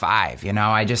 Give me a 5. And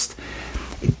I'm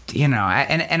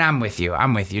with you. I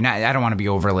don't want to be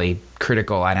overly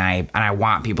critical, and I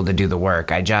want people to do the work.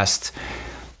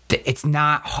 It's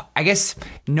not. I guess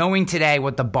knowing today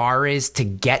what the bar is to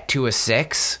get to a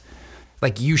 6.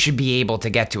 Like, you should be able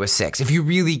to get to a 6 if you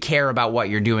really care about what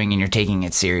you're doing and you're taking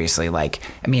it seriously. Like,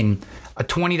 I mean, a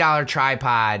 $20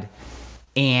 tripod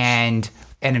and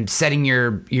setting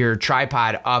your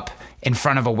tripod up in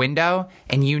front of a window,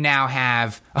 and you now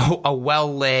have a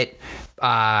well-lit,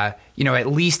 at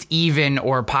least even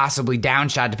or possibly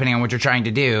downshot, depending on what you're trying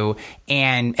to do,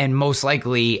 and most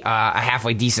likely a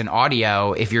halfway decent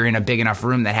audio if you're in a big enough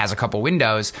room that has a couple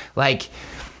windows. Like,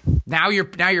 Now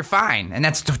you're fine, and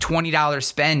that's a $20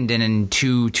 spend and in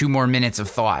two more minutes of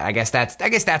thought. I guess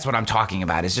that's what I'm talking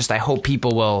about. Is just I hope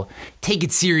people will take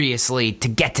it seriously to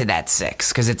get to that 6,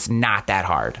 because it's not that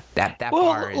hard. That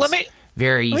bar is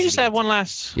very easy. Let me just add one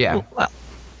last. Yeah.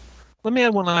 Let me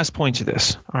add one last point to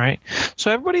this. All right.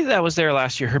 So everybody that was there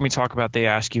last year heard me talk about They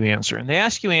Ask You Answer. And They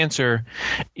Ask You Answer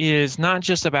is not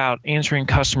just about answering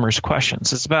customers'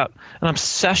 questions. It's about an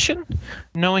obsession,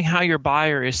 knowing how your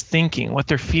buyer is thinking, what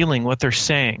they're feeling, what they're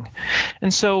saying.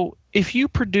 And so if you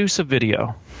produce a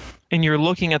video and you're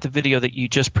looking at the video that you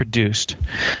just produced,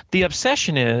 the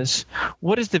obsession is,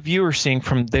 what is the viewer seeing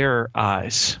from their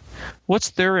eyes? What's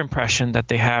their impression that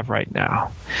they have right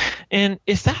now? And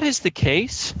if that is the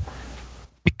case,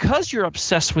 because you're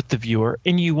obsessed with the viewer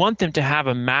and you want them to have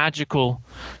a magical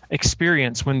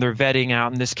experience when they're vetting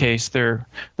out, in this case, their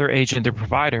agent, their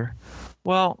provider,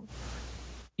 well,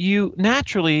 you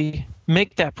naturally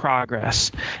make that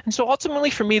progress. And so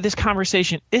ultimately for me, this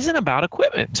conversation isn't about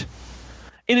equipment.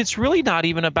 And it's really not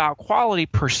even about quality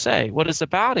per se. What it's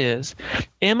about is,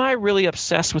 am I really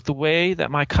obsessed with the way that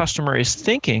my customer is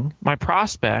thinking, my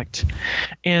prospect,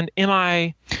 and am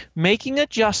I making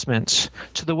adjustments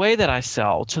to the way that I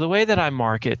sell, to the way that I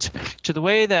market, to the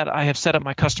way that I have set up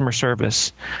my customer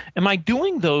service? Am I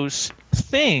doing those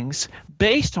things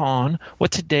based on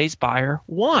what today's buyer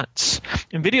wants?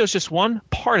 And video is just one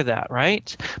part of that,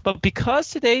 right? But because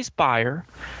today's buyer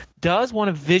does want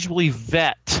to visually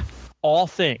vet all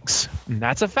things, and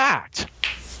that's a fact,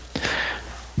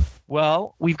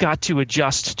 well, we've got to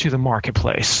adjust to the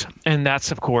marketplace. And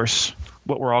that's, of course,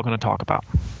 what we're all going to talk about.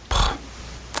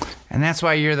 And that's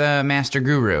why you're the master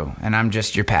guru, and I'm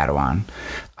just your Padawan.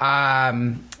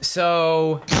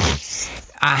 So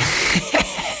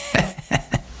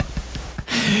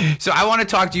I want to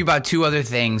talk to you about 2 other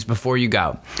things before you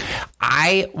go.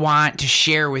 I want to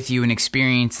share with you an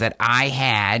experience that I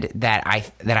had that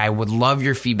I would love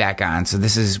your feedback on. So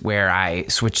this is where I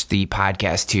switched the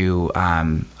podcast to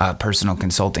a personal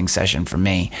consulting session for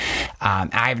me.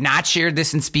 I have not shared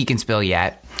this in Speak and Spill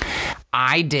yet.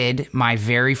 I did my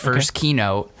very first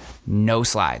keynote, no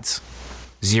slides,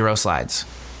 0 slides.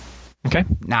 Okay.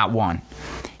 Not one.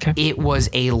 Okay. It was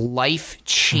a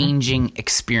life-changing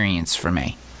experience for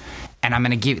me. And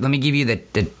let me give you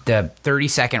the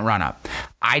 30-second run-up.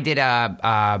 I did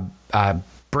a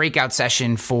breakout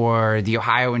session for the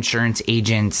Ohio insurance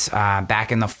agents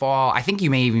back in the fall. I think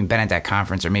you may have even been at that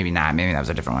conference, or maybe not. Maybe that was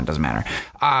a different one. Doesn't matter.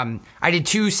 I did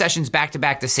 2 sessions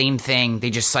back-to-back, the same thing.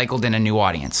 They just cycled in a new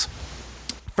audience.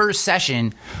 First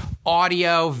session,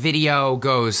 audio, video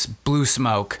goes blue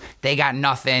smoke. They got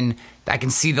nothing. I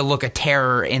can see the look of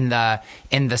terror in the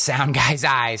sound guy's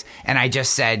eyes. And I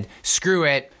just said, screw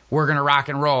it. We're going to rock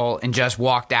and roll, and just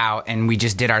walked out, and we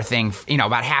just did our thing.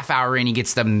 About half hour in, he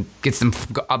gets them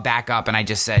back up, and I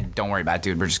just said, don't worry about it,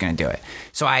 dude. We're just going to do it.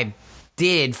 So I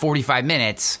did 45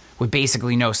 minutes with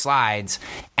basically no slides,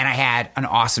 and I had an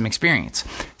awesome experience.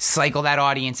 Cycle that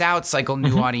audience out, cycle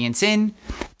new audience in.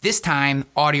 This time,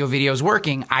 audio video is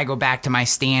working. I go back to my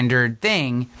standard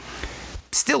thing.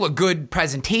 Still a good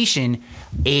presentation,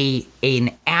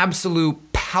 an absolute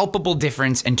palpable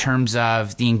difference in terms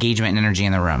of the engagement and energy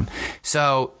in the room.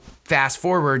 So fast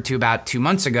forward to about 2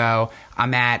 months ago,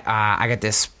 I'm at I got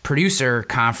this producer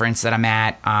conference that I'm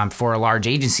at for a large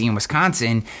agency in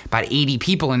Wisconsin, about 80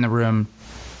 people in the room,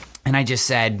 and I just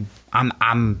said, I'm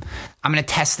going to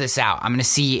test this out. I'm going to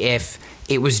see if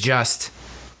it was just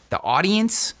the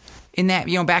audience in that,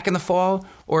 back in the fall,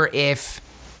 or if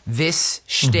this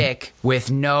shtick with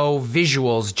no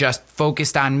visuals, just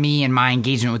focused on me and my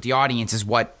engagement with the audience, is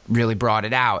what really brought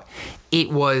it out. It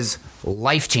was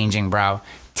life-changing, bro.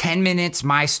 10 minutes,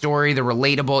 my story, the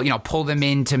relatable, pull them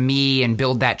into me and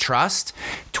build that trust.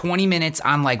 20 minutes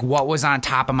on what was on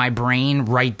top of my brain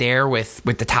right there with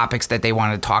the topics that they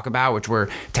wanted to talk about, which were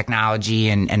technology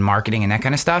and marketing and that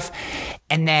kind of stuff.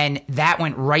 And then that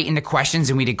went right into questions,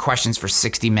 and we did questions for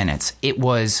 60 minutes. It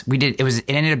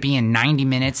ended up being 90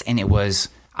 minutes, and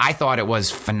I thought it was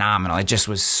phenomenal. It just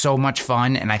was so much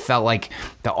fun, and I felt like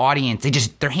the audience,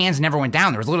 their hands never went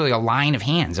down. There was literally a line of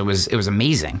hands. It was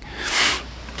amazing.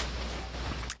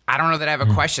 I don't know that I have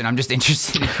a question. I'm just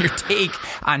interested in your take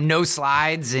on no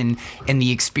slides and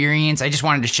the experience. I just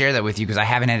wanted to share that with you because I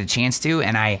haven't had a chance to,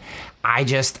 and I'm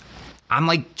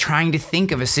trying to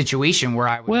think of a situation where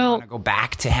I would want to go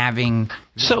back to having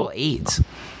visual aids.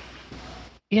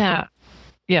 Yeah.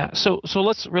 So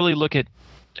let's really look at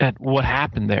what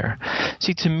happened there.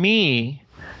 See, to me,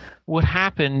 what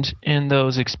happened in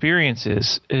those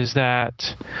experiences is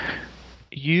that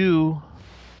you,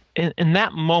 in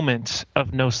that moment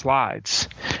of no slides,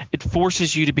 it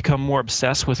forces you to become more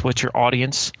obsessed with what your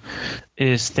audience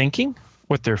is thinking,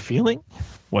 what they're feeling,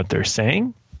 what they're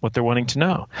saying, what they're wanting to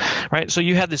know, right? So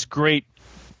you had this great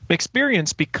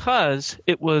experience because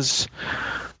it was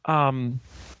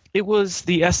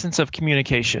the essence of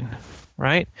communication,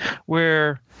 right?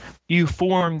 Where you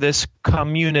form this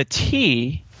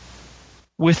community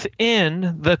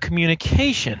within the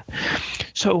communication.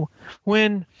 So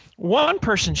when one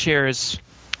person shares,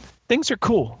 things are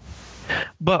cool.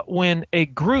 But when a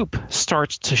group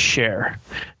starts to share,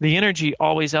 the energy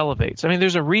always elevates. I mean,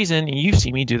 there's a reason, and you've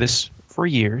seen me do this for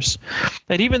years,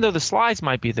 that even though the slides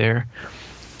might be there,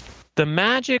 the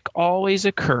magic always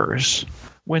occurs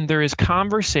when there is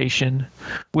conversation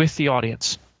with the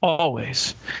audience.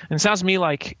 Always. And it sounds to me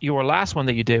like your last one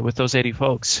that you did with those 80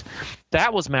 folks,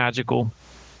 that was magical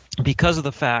because of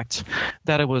the fact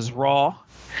that it was raw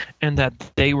and that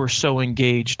they were so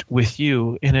engaged with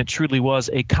you, and it truly was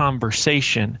a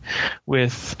conversation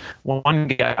with one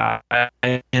guy,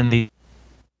 and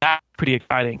that's pretty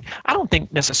exciting. I don't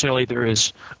think necessarily there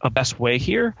is a best way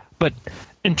here, but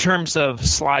in terms of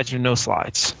slides or no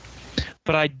slides.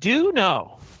 But I do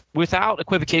know, without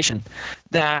equivocation,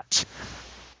 that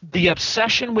the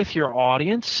obsession with your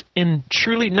audience, and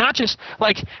truly not just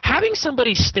having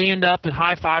somebody stand up and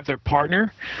high five their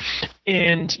partner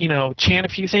and chant a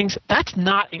few things, that's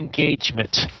not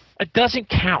engagement. It doesn't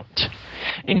count.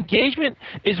 Engagement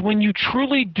is when you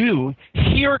truly do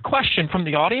hear a question from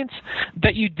the audience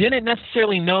that you didn't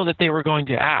necessarily know that they were going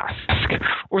to ask,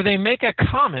 or they make a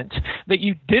comment that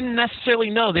you didn't necessarily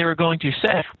know they were going to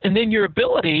say, and then your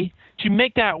ability to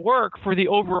make that work for the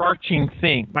overarching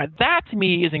thing. Right? That to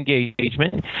me is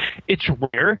engagement. It's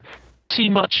rare to see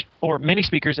much or many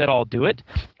speakers at all do it.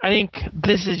 I think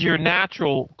this is your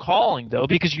natural calling, though,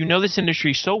 because you know this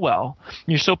industry so well.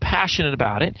 You're so passionate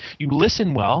about it. You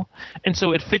listen well, and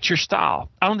so it fits your style.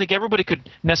 I don't think everybody could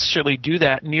necessarily do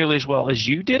that nearly as well as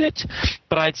you did it,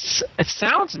 but it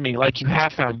sounds to me like you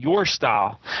have found your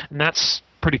style, and that's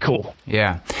pretty cool.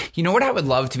 Yeah. You know what I would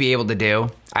love to be able to do?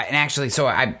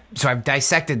 I've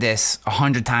dissected this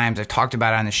 100 times. I've talked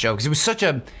about it on the show because it was such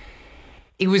a,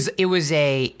 it was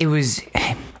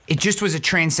it just was a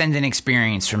transcendent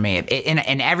experience for me.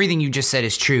 And everything you just said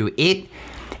is true.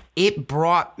 It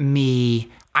brought me.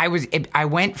 I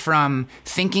went from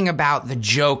thinking about the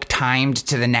joke timed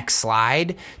to the next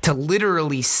slide to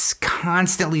literally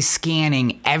constantly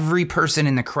scanning every person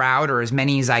in the crowd, or as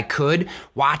many as I could,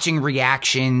 watching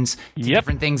reactions to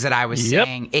different things that I was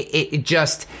saying.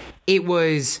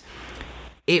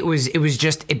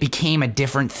 It became a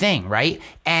different thing, right?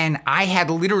 And I had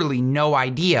literally no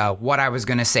idea what I was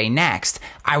going to say next.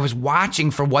 I was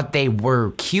watching for what they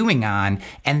were queuing on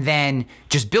and then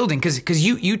just building. Because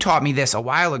you taught me this a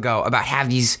while ago about have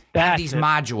these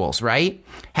modules, right?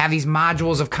 Have these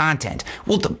modules of content.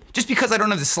 Well, just because I don't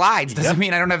have the slides doesn't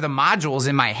mean I don't have the modules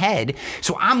in my head.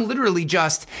 So I'm literally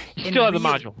just... You still have the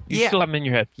module. You still have them in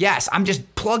your head. Yes, I'm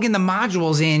just plugging the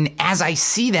modules in as I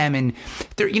see them. And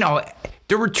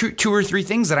there were two or three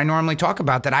things that I normally talk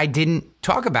about that I didn't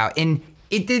talk about, and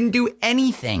it didn't do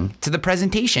anything to the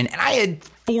presentation. And I had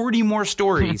 40 more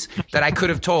stories that I could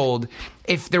have told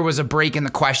if there was a break in the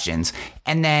questions.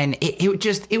 And then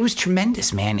it was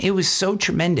tremendous, man. It was so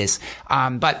tremendous.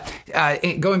 But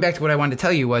going back to what I wanted to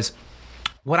tell you was,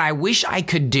 what I wish I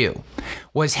could do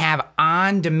was have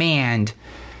on-demand.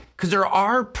 Because there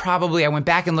are probably, I went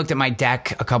back and looked at my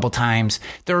deck a couple times,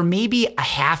 there are maybe a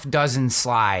half dozen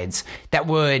slides that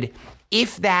would,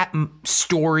 if that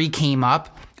story came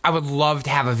up, I would love to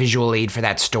have a visual aid for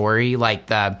that story.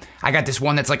 Like I got this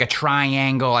one that's like a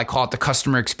triangle. I call it the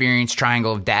customer experience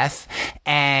triangle of death.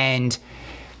 And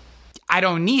I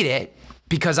don't need it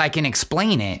because I can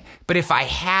explain it. But if I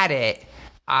had it,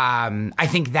 I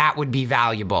think that would be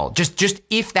valuable. Just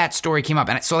if that story came up.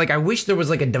 And so I wish there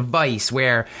was like a device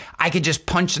where I could just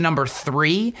punch the number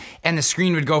 3 and the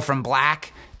screen would go from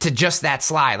black to just that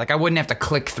slide. Like I wouldn't have to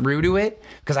click through to it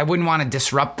because I wouldn't want to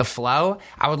disrupt the flow.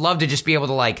 I would love to just be able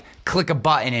to click a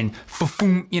button and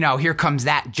here comes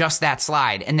just that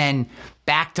slide. And then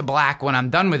back to black when I'm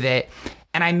done with it.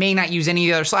 And I may not use any of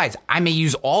the other slides. I may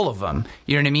use all of them.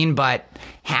 You know what I mean? But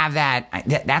have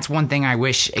that's one thing I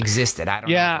wish existed. I don't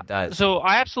know if it does. So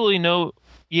I absolutely know.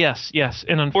 Yes.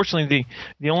 And unfortunately,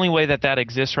 the only way that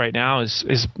exists right now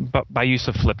is by use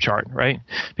of flip chart, right?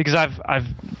 Because I've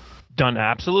done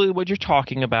absolutely what you're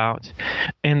talking about,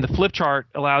 and the flip chart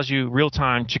allows you real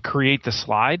time to create the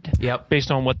slide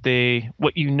based on what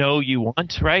you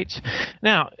want, right?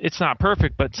 Now it's not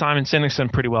perfect, but Simon Sinek's done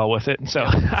pretty well with it, and so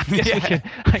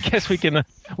I guess we can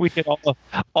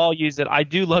all use it. I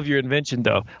do love your invention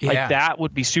though. That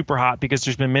would be super hot, because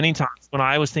there's been many times when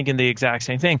I was thinking the exact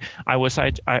same thing. I wish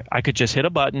I could just hit a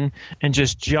button and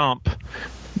just jump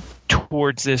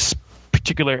towards this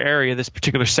particular area, this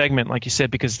particular segment, like you said,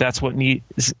 because that's what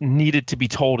is needed to be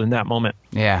told in that moment.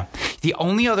 Yeah. The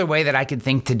only other way that I could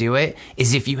think to do it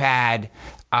is if you had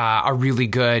a really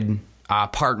good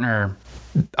partner,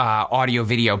 audio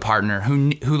video partner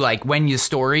who when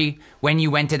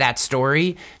you went to that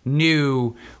story,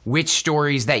 knew which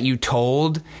stories that you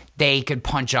told, they could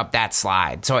punch up that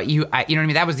slide. So you know what I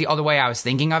mean? That was the other way I was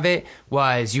thinking of it,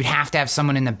 was you'd have to have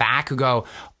someone in the back who go,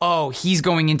 oh, he's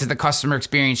going into the customer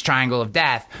experience triangle of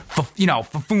death.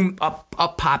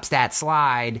 Up pops that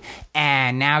slide,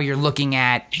 and now you're looking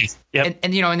at, and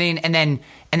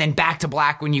then back to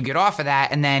black when you get off of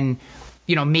that, and then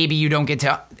maybe you don't get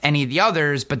to any of the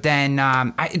others, but then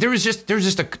there was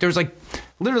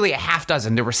literally a half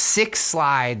dozen. There were 6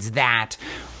 slides that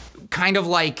kind of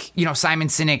Simon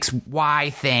Sinek's why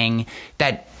thing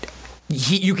that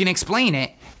you can explain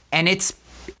it, and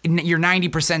you're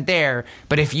 90% there.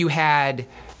 But if you had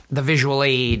the visual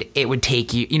aid, it would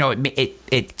take you,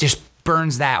 it just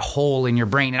burns that hole in your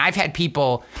brain. And I've had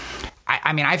people,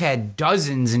 I've had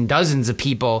dozens and dozens of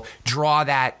people draw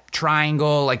that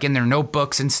triangle in their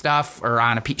notebooks and stuff, or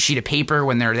on a sheet of paper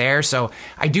when they're there. So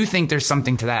I do think there's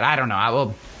something to that. I don't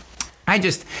know.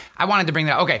 I wanted to bring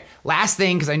that. Okay, last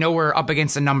thing, because I know we're up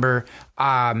against a number.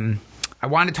 I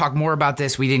wanted to talk more about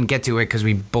this. We didn't get to it because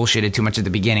we bullshitted too much at the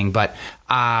beginning, but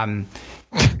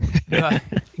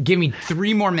give me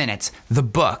 3 more minutes. The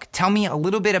book. Tell me a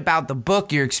little bit about the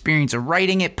book, your experience of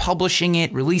writing it, publishing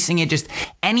it, releasing it, just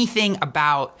anything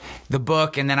about the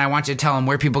book. And then I want you to tell them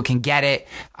where people can get it,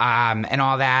 and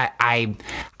all that.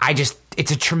 It's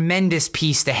a tremendous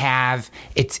piece to have.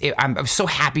 I'm so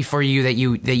happy for you that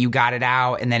you got it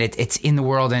out, and that it's in the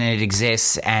world and it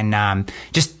exists. And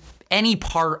just any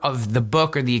part of the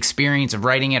book or the experience of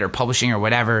writing it or publishing or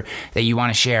whatever that you want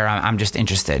to share, I'm just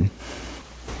interested.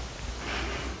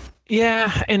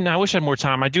 Yeah, and I wish I had more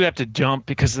time. I do have to jump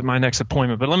because of my next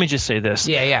appointment, but let me just say this.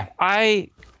 Yeah. I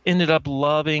ended up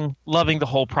loving the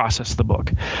whole process of the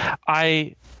book.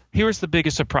 I here's the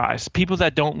biggest surprise. People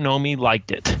that don't know me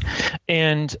liked it.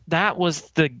 And that was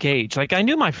the gauge. Like, I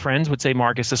knew my friends would say,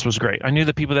 Marcus, this was great. I knew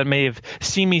the people that may have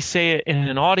seen me say it in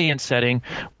an audience setting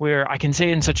where I can say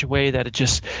it in such a way that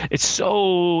it's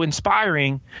so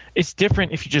inspiring. It's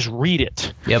different if you just read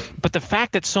it. Yep. But the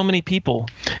fact that so many people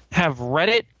have read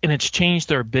it and it's changed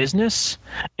their business,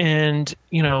 and,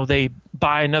 you know, they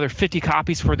buy another 50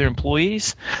 copies for their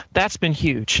employees, that's been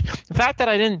huge. The fact that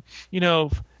I didn't, you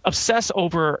know, obsess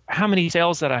over how many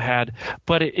sales that I had,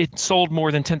 but it sold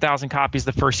more than 10,000 copies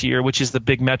the first year, which is the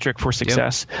big metric for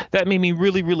success. Yep. That made me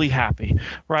really, really happy,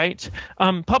 right?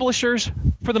 Publishers,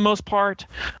 for the most part,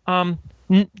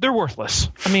 they're worthless.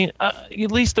 I mean,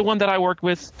 at least the one that I worked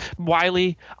with,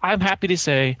 Wiley, I'm happy to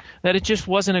say that it just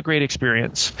wasn't a great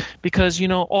experience because, you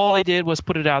know, all I did was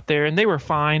put it out there and they were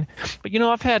fine. But, you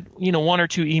know, I've had, you know, 1 or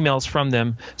 2 emails from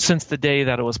them since the day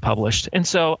that it was published. And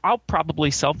so I'll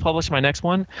probably self-publish my next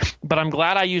one, but I'm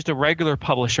glad I used a regular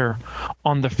publisher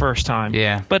on the first time.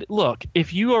 Yeah. But look,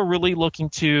 if you are really looking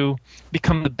to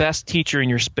become the best teacher in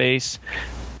your space,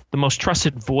 the most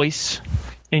trusted voice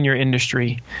in your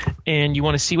industry, and you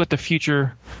want to see what the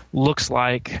future looks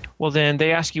like, well, then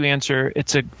They Ask You Answer.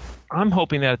 I'm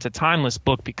hoping that it's a timeless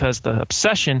book because the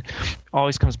obsession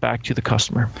always comes back to the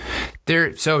customer.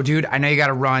 So, dude, I know you got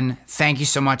to run. Thank you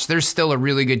so much. There's still a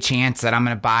really good chance that I'm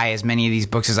going to buy as many of these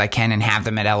books as I can and have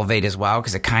them at Elevate as well,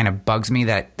 because it kind of bugs me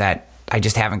that I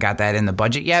just haven't got that in the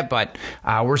budget yet, but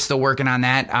we're still working on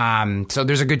that. So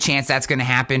there's a good chance that's going to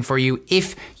happen for you.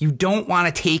 If you don't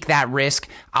want to take that risk,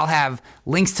 I'll have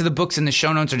links to the books in the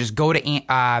show notes, or just go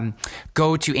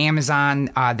to Amazon.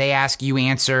 They Ask You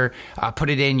Answer. Put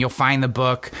it in. You'll find the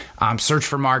book. Search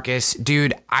for Marcus.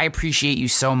 Dude, I appreciate you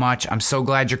so much. I'm so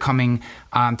glad you're coming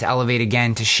to Elevate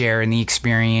again to share in the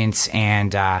experience,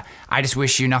 and I just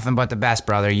wish you nothing but the best,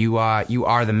 brother. You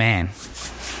are the man.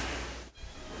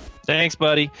 Thanks,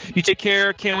 buddy. You take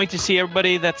care. Can't wait to see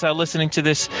everybody that's listening to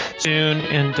this soon.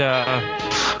 And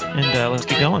let's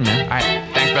get going, man. All right.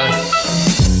 Thanks, brother.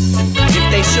 If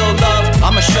they show love,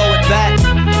 I'ma show it back.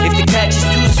 If the catch is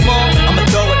too small, I'ma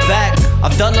throw it back.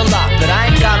 I've done a lot, but I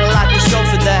ain't got a lot to show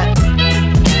for that.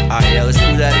 Alright, yeah, let's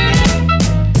do that again.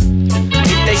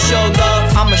 If they show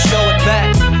love, I'ma show it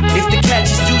back. If the catch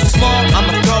is too small,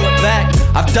 I'ma throw it back.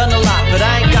 I've done a lot, but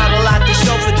I ain't got a lot to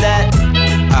show for that.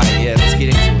 Alright, yeah, let's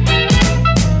get into it.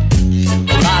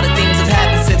 A lot of things have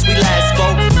happened since we last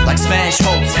spoke. Like smash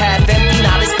hopes, half empty,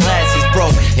 now this glass is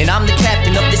broke. And I'm the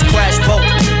captain of this crash boat.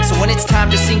 So when it's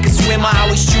time to sink or swim, I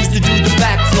always choose to do the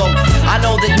backflow. I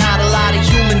know that not a lot of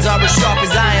humans are as sharp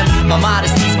as I am. My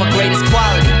modesty's my greatest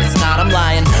quality. It's not, I'm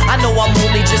lying. I know I'm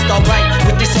only just alright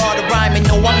with this art of rhyming.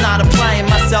 No, I'm not applying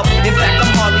myself. In fact,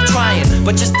 I'm hardly trying.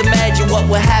 But just imagine what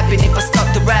would happen if I stuck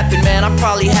to rapping, man. I'd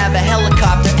probably have a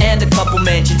helicopter and a couple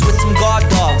mansions with some guard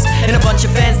dogs and a bunch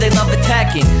of fans they love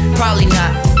attacking. Probably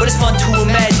not, but it's fun to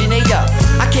imagine. Hey, yo,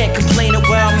 I can't complain of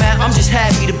where I'm at. I'm just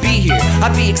happy to be here.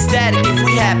 I'd be ecstatic if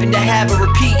we happen to have a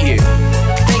repeat here.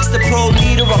 Thanks to Pro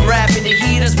Leader, I'm rapping the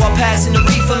heaters while passing the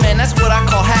reefer. Man, that's what I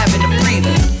call having a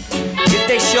breather. If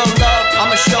they show love,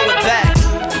 I'ma show it back.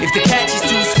 If the catch is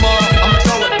too small, I'ma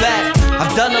throw it back.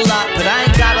 I've done a lot, but I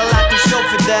ain't got a lot to show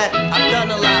for that. I've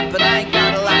done a lot, but I ain't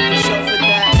got a lot to show for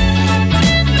that.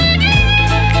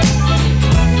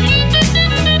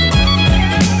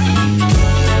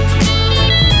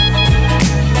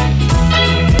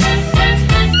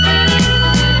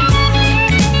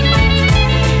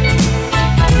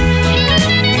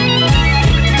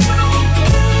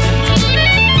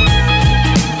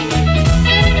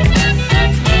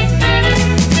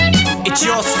 It's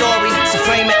your story, so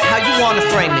frame it how you wanna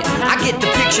frame it. I get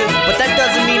the picture, but that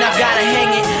doesn't mean I've gotta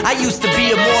hang it. I used to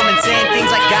be a Mormon saying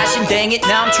things like gosh and dang it.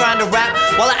 Now I'm trying to rap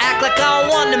while I act like I don't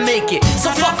wanna make it.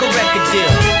 So fuck a record deal.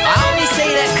 I only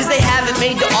say that cause they haven't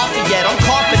made the offer yet. I'm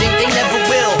confident they never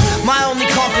will. My only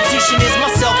competition is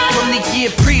myself from the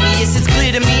year previous. It's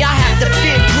clear to me I